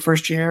came out the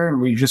first year, and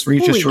we just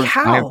reached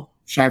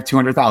shy of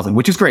 200,000,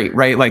 which is great,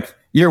 right? Like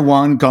year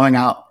one going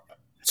out.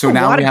 So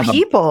now we have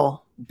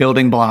people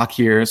building block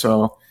here.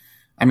 So,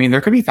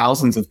 there could be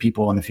thousands of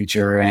people in the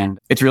future, and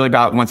it's really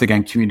about, once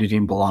again, community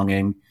and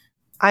belonging.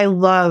 I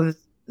love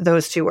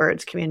those two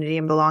words, community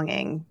and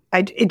belonging.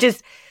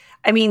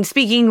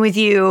 Speaking with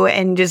you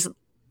and just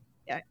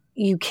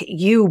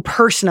you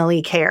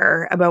personally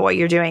care about what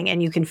you're doing,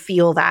 and you can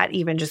feel that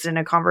even just in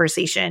a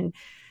conversation,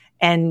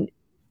 and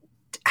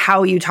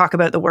how you talk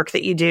about the work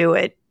that you do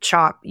at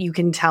CHOP, you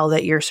can tell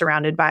that you're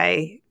surrounded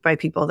by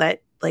people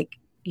that like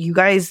you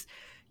guys,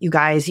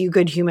 you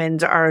good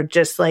humans are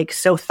just like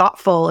so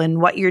thoughtful in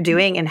what you're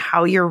doing and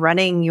how you're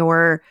running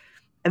your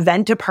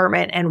event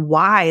department and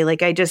why.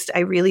 Like I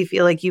really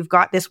feel like you've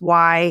got this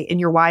why, and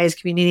your why is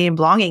community and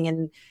belonging.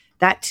 And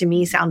that to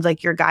me sounds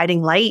like your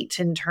guiding light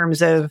in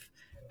terms of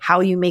how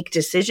you make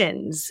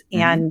decisions.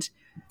 And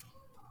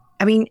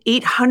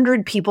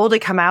 800 people to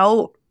come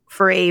out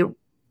for a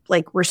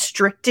like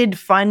restricted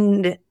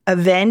fund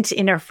event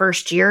in our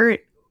first year,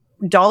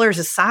 dollars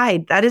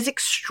aside, that is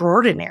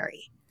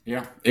extraordinary.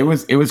 Yeah, it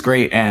was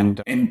great.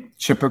 And in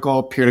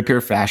typical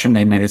peer-to-peer fashion,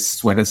 they made us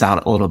sweat us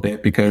out a little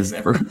bit because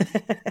I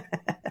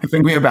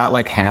think we have about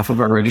like half of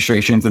our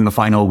registrations in the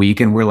final week,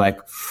 and we're like,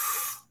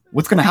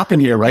 what's going to happen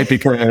here, right?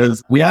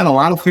 Because we had a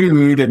lot of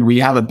food and we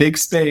have a big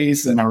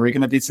space, and are we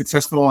going to be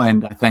successful?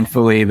 And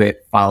thankfully, they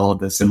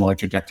followed the similar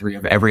trajectory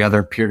of every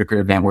other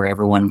peer-to-peer event where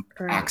everyone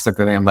acts like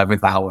they're in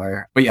 11th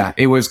hour. But yeah,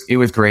 it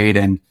was great,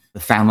 and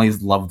the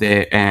families loved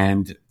it.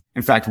 And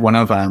in fact, one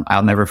of them,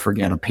 I'll never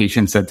forget, a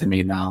patient said to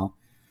me now,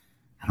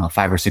 I don't know,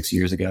 5 or 6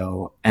 years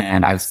ago,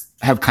 and I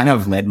have kind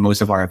of led most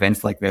of our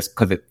events like this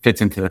because it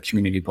fits into the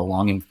community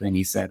belonging thing.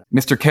 He said,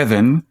 Mr.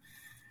 Kevin,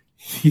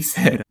 he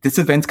said, this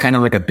event's kind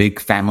of like a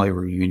big family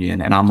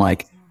reunion. And I'm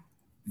like,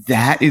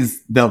 that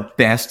is the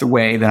best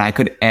way that I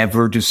could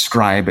ever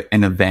describe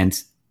an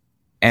event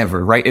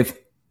ever, right?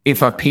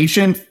 If a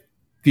patient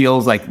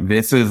feels like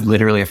this is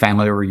literally a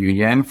family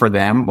reunion for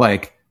them,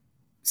 like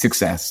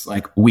success.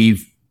 Like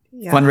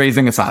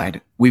fundraising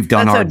aside, we've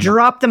done That's a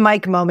drop the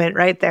mic moment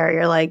right there.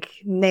 You're like,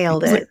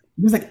 nailed it.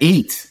 He was like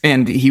 8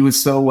 and he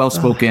was so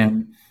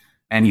well-spoken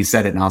and he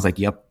said it. And I was like,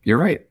 yep, you're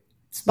right.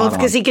 Well, it's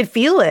because he could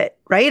feel it,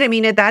 right? I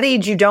mean, at that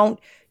age,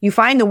 you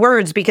find the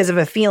words because of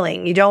a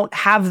feeling. You don't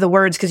have the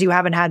words because you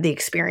haven't had the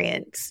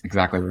experience.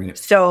 Exactly right.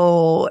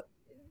 So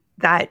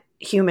that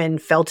human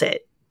felt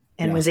it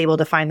and was able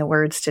to find the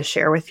words to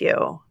share with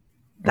you.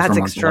 That's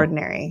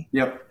extraordinary.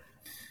 Yep.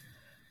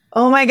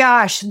 Oh my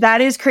gosh,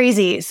 that is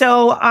crazy.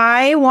 So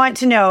I want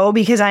to know,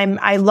 because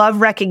I love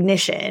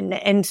recognition.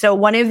 And so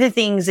one of the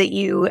things that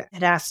you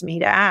had asked me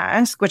to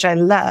ask, which I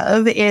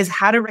love, is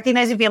how to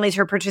recognize families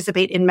who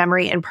participate in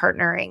memory and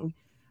partnering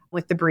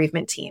with the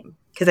bereavement team.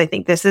 Because I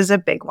think this is a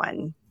big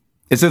one.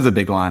 This is a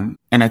big one.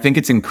 And I think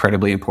it's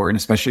incredibly important,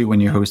 especially when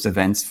you host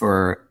events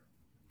for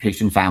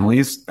patient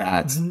families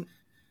that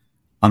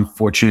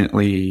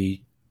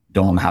unfortunately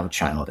don't have a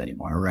child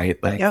anymore, right?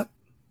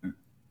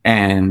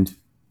 And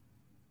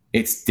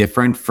it's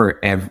different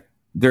for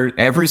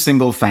every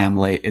single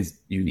family is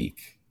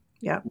unique.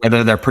 Yeah.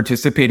 Whether they're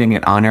participating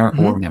in honor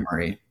or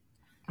memory.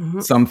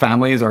 Some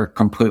families are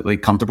completely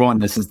comfortable,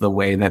 and this is the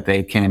way that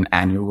they can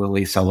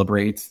annually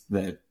celebrate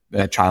the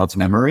child's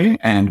memory.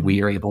 And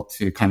we are able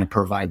to kind of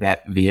provide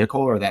that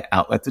vehicle or that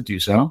outlet to do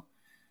so.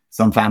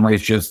 Some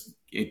families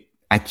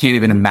I can't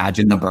even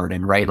imagine the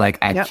burden, right? Like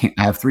I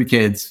have 3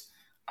 kids.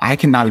 I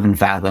cannot even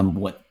fathom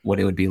what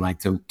it would be like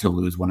to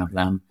lose one of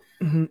them.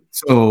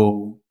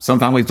 So some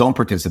families don't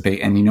participate,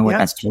 and you know what?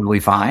 That's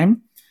totally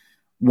fine.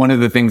 One of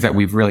the things that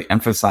we've really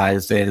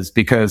emphasized is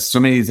because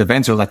so many of these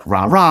events are like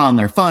rah rah and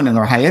they're fun and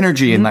they're high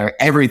energy and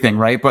they're everything,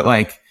 right? But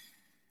like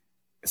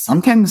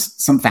sometimes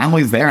some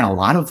families there, and a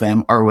lot of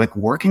them are like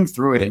working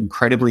through an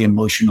incredibly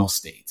emotional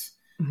state.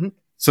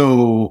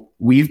 So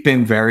we've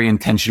been very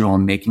intentional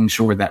in making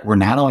sure that we're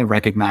not only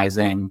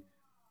recognizing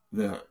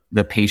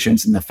the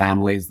patients and the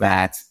families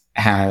that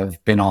have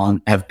been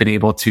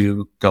able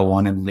to go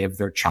on and live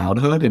their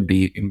childhood and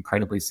be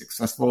incredibly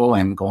successul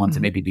and go on to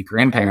maybe be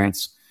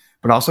grandparents,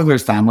 but also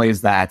there's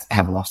families that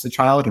have lost a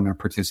child and are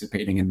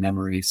participating in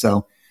memory.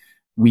 So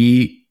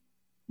we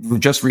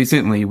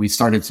recently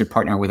started to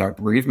partner with our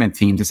bereavement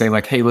team to say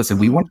like, hey, listen,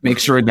 we want to make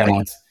sure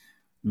that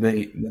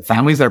the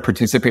families that are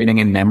participating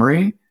in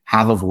memory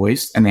have a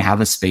voice and they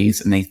have a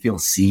space and they feel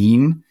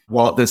seen,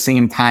 while at the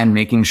same time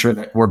making sure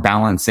that we're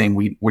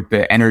balancing with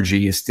the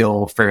energy is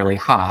still fairly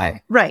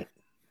high. Right.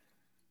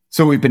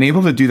 So we've been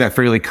able to do that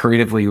fairly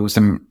creatively with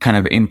some kind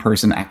of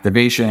in-person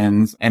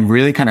activations and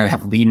really kind of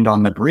have leaned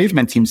on the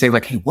bereavement team, say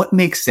like, hey, what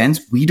makes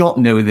sense? We don't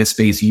know this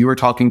space. You are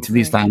talking to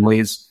these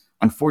families,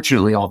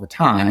 unfortunately, all the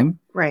time.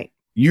 Right.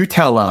 You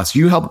tell us,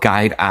 you help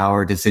guide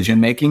our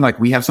decision-making. Like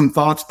we have some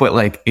thoughts, but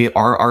like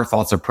are our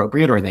thoughts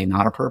appropriate or are they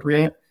not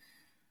appropriate?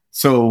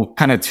 So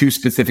kind of 2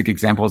 specific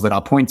examples that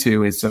I'll point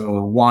to is,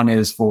 so one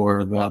is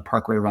for the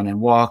Parkway Run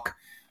and Walk.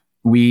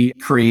 We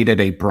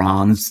created a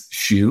bronze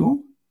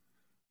shoe,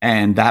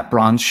 and that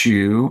bronze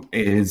shoe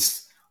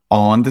is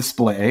on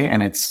display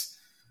and it's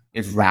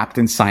wrapped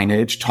in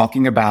signage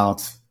talking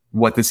about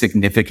what the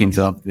significance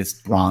of this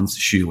bronze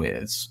shoe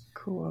is.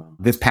 Cool.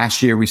 This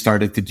past year, we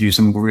started to do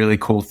some really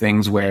cool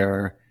things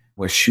with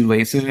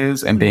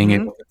shoelaces and being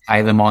able to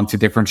tie them onto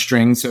different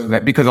strings, so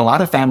that, because a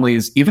lot of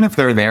families, even if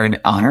they're there in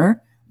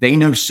honor, they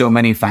know so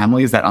many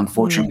families that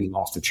unfortunately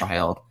lost a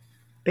child.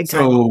 Big time.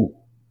 So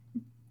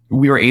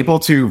we were able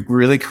to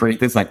really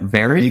create this like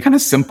very kind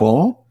of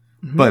simple,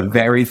 but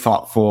very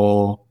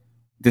thoughtful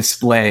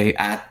display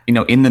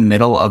in the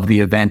middle of the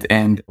event.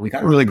 And we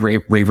got really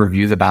great rave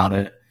reviews about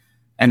it.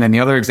 And then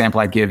the other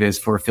example I give is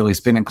for Philly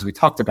Spinning, because we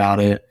talked about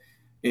it,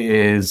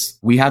 is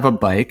we have a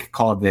bike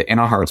called the In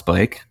Our Hearts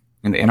bike.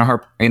 And the In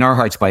Our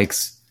Hearts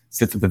bikes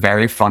sits at the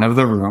very front of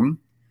the room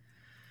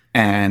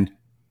and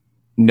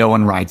no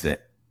one rides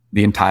it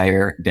the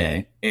entire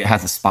day. It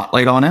has a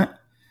spotlight on it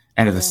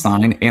and has a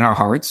sign, In Our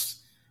Hearts.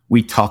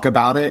 We talk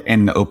about it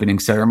in the opening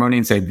ceremony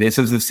and say, this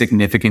is the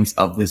significance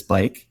of this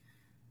bike.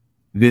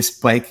 This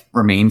bike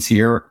remains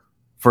here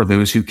for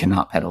those who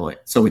cannot pedal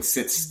it. So it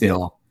sits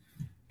still.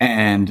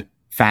 And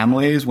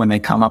families, when they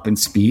come up and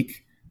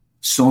speak,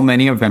 so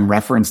many of them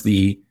reference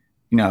the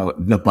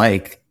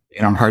bike,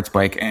 In Our Hearts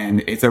bike.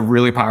 And it's a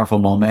really powerful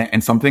moment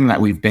and something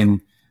that we've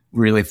been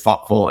really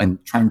thoughtful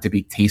and trying to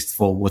be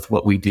tasteful with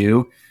what we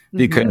do.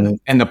 Because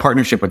and the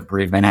partnership with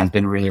bereavement has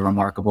been really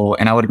remarkable.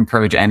 And I would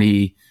encourage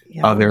any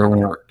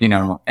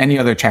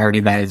other charity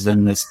that is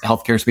in this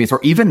healthcare space, or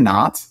even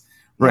not,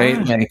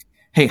 right? Yeah. Like,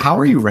 hey, how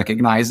are you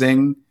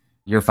recognizing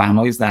your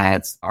families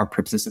that are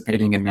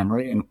participating in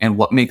memory, and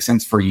what makes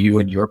sense for you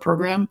and your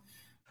program?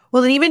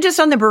 Well, and even just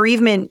on the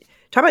bereavement,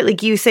 talk about,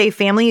 like you say,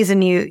 families,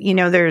 and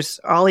there's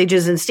all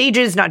ages and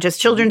stages, not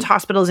just children's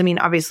hospitals. I mean,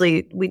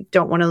 obviously we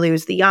don't want to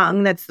lose the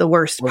young. That's the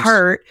worst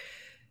part.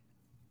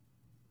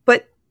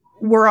 But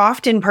we're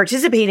often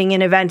participating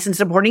in events and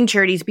supporting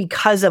charities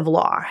because of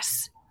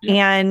loss.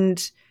 Yeah.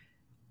 And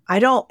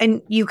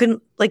and you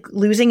can like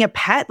losing a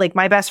pet, like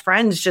my best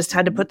friends just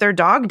had to put their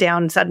dog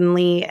down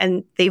suddenly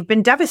and they've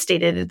been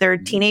devastated. Their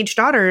teenage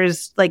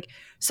daughters like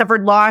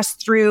suffered loss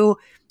through,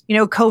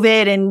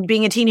 COVID and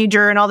being a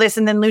teenager and all this,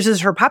 and then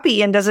loses her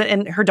puppy and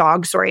her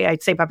dog, sorry, I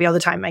say puppy all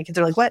the time. My kids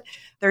are like, what?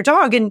 Their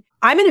dog. And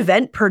I'm an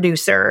event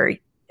producer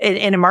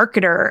and a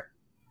marketer.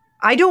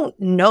 I don't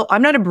know.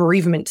 I'm not a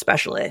bereavement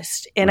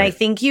specialist. And right. I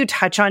think you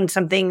touch on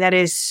something that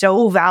is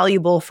so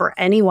valuable for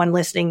anyone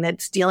listening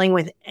that's dealing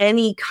with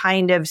any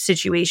kind of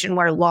situation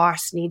where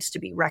loss needs to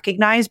be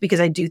recognized, because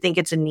I do think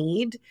it's a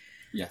need.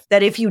 Yes.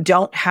 That if you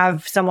don't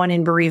have someone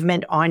in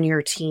bereavement on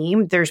your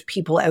team, there's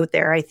people out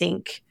there, I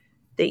think,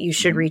 that you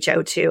should reach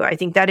out to. I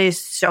think that is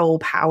so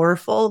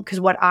powerful, because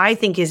what I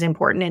think is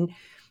important, and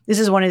this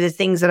is one of the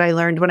things that I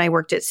learned when I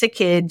worked at Sick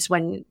Kids,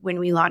 when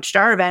we launched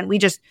our event, we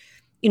just,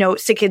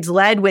 Sick Kids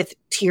led with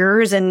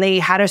tears, and they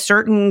had a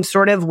certain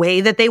sort of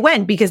way that they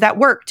went because that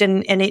worked.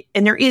 And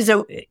there is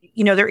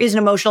an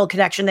emotional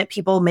connection that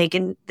people make,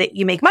 and that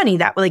you make money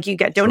that way, like you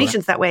get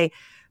donations that way.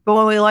 But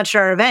when we launched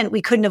our event,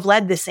 we couldn't have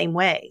led the same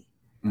way.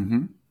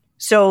 Mm-hmm.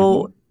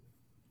 So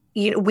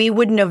we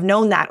wouldn't have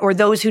known that, or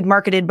those who'd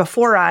marketed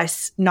before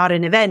us, not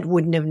an event,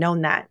 wouldn't have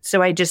known that.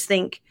 So I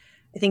think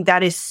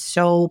that is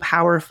so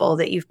powerful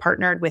that you've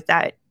partnered with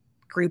that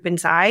group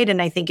inside.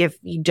 And I think if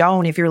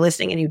you're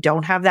listening and you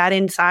don't have that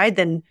inside,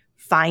 then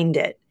find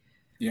it.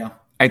 Yeah.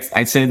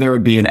 I'd say there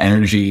would be an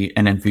energy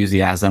and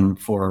enthusiasm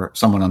for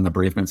someone on the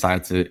bereavement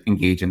side to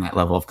engage in that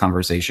level of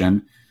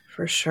conversation.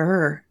 For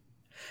sure.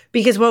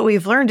 Because what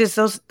we've learned is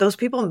those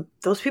people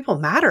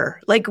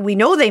matter. Like, we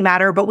know they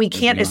matter, but we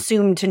can't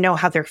assume to know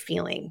how they're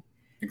feeling.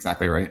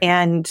 Exactly right.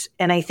 And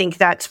I think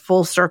that's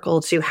full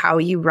circle to how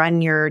you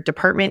run your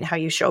department, how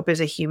you show up as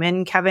a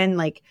human, Kevin.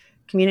 Like,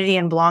 community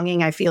and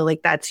belonging, I feel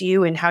like that's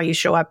you, and how you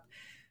show up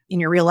in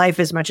your real life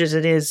as much as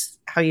it is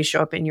how you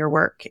show up in your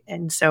work.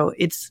 And so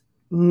it's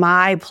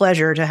my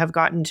pleasure to have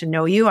gotten to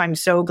know you. I'm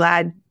so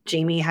glad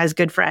Jamie has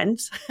good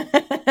friends.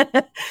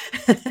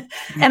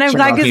 And I'm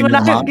glad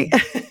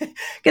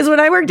because when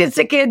I worked at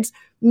Sick Kids,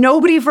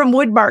 nobody from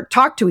Woodmark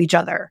talked to each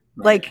other.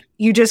 Right. Like,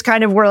 you just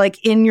kind of were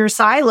like in your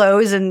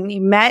silos, and you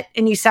met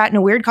and you sat in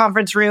a weird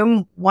conference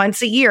room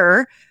once a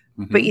year,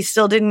 but you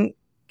still didn't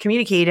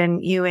communicate.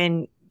 And you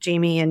and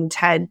Jamie and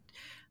Ted,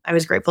 I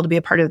was grateful to be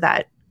a part of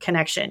that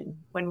connection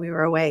when we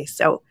were away.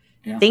 So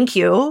thank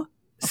you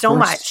so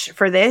much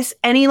for this.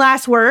 Any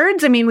last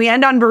words? I mean, we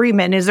end on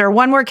bereavement. Is there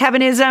one more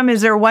Kevinism?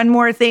 Is there one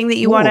more thing that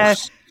you want to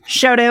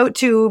shout out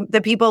to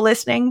the people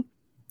listening?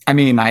 I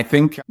mean, I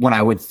think when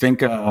I would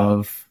think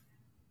of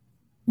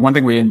one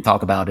thing we didn't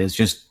talk about is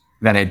just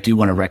that I do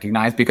want to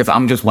recognize, because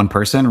I'm just one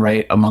person,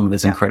 right? Among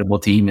this incredible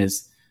team,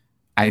 is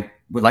I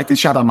would like to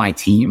shout out my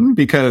team,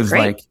 because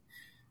like,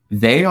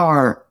 they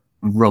are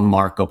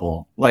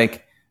remarkable.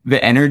 Like,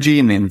 the energy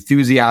and the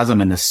enthusiasm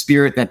and the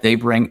spirit that they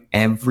bring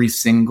every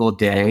single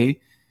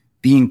day,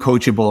 being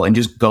coachable and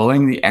just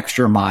going the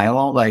extra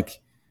mile. Like,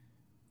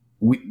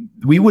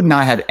 we would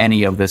not have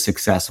any of this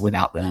success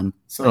without them.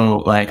 So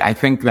like, I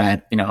think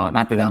that,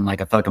 not that I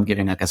feel like I'm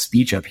giving like a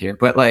speech up here,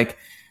 but like,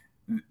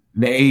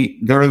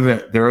 they're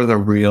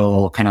the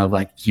real kind of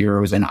like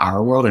heroes in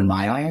our world, in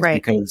my eyes,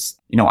 because,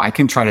 I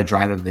can try to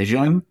drive a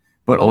vision,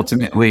 but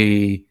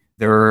ultimately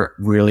they're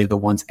really the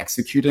ones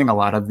executing a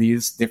lot of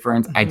these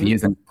different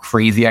ideas and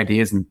crazy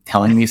ideas, and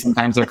telling me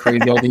sometimes they're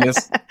crazy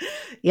ideas.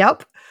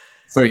 Yep.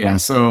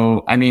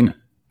 So, I mean,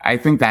 I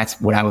think that's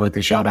what I would like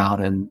to shout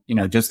out, and,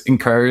 just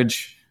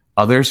encourage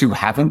others who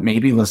haven't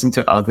maybe listened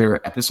to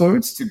other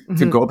episodes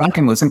to go back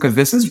and listen, because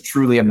this is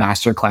truly a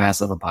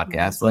masterclass of a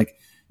podcast. Like,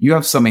 you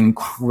have some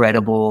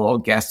incredible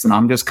guests, and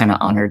I'm just kind of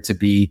honored to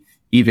be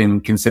even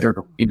considered,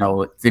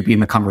 to be in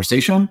the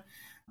conversation.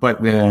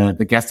 But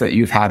the guests that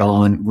you've had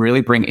on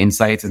really bring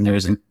insights, and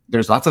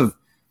there's lots of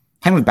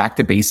kind of back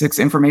to basics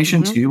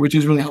information too, which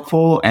is really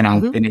helpful. And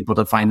I've been able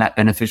to find that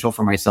beneficial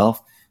for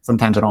myself.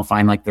 Sometimes I don't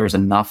find like there's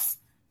enough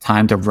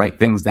time to write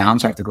things down,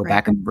 so I have to go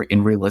back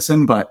and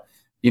re-listen. But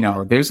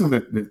there's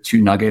the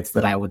two nuggets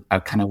that I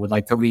kind of would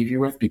like to leave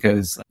you with,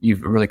 because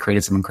you've really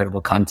created some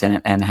incredible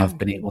content and have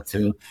been able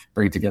to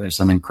bring together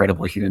some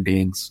incredible human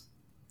beings.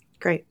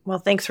 Great. Well,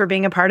 thanks for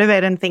being a part of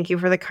it, and thank you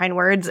for the kind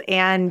words.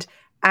 And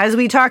as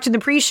we talked in the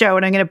pre-show,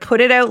 and I'm going to put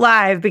it out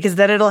live because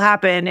then it'll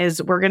happen,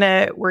 is we're going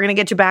to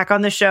get you back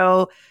on the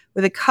show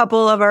with a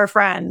couple of our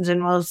friends,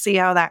 and we'll see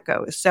how that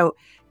goes. So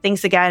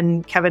thanks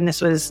again, Kevin.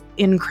 This was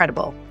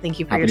incredible. Thank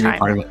you for your time.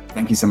 Part of it.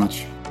 Thank you so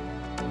much.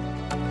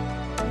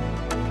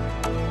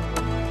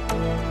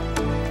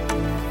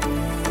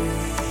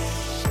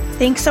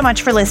 Thanks so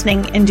much for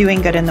listening and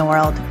doing good in the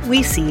world.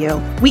 We see you.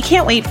 We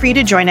can't wait for you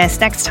to join us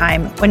next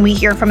time when we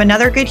hear from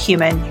another good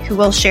human who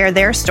will share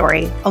their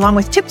story, along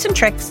with tips and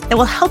tricks that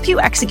will help you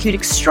execute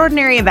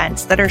extraordinary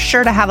events that are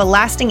sure to have a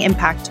lasting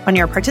impact on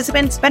your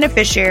participants,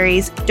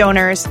 beneficiaries,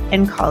 donors,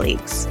 and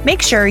colleagues.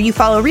 Make sure you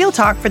follow Real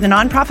Talk for the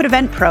Nonprofit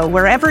Event Pro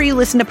wherever you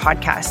listen to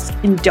podcasts.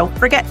 And don't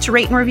forget to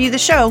rate and review the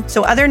show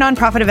so other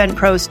nonprofit event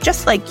pros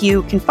just like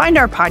you can find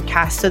our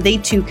podcast, so they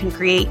too can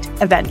create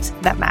events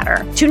that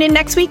matter. Tune in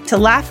next week to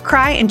laugh,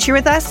 cry, and cheer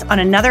with us on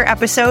another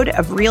episode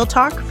of Real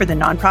Talk for the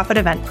Nonprofit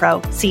Event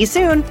Pro. See you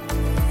soon.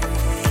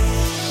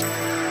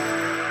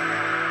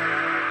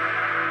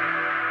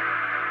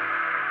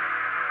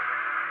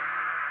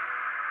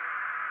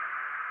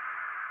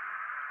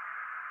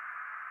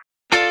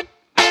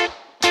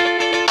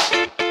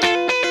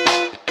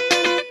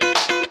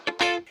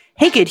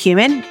 Hey, good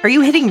human. Are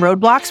you hitting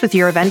roadblocks with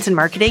your events and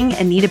marketing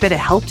and need a bit of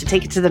help to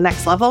take it to the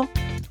next level?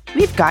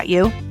 We've got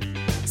you.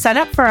 Sign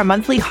up for our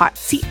monthly hot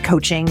seat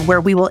coaching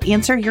where we will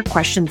answer your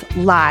questions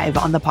live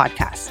on the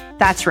podcast.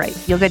 That's right.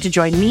 You'll get to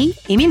join me,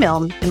 Amy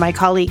Milne, and my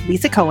colleague,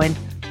 Lisa Cohen,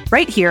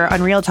 right here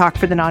on Real Talk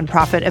for the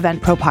Nonprofit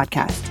Event Pro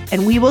podcast.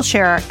 And we will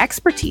share our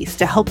expertise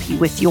to help you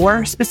with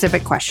your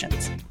specific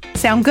questions.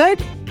 Sound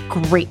good?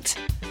 Great.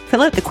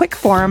 Fill out the quick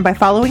form by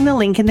following the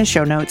link in the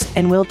show notes,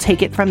 and we'll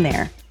take it from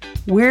there.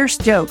 We're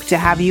stoked to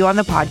have you on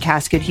the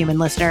podcast, good human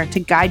listener, to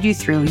guide you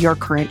through your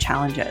current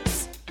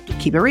challenges.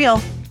 Keep it real.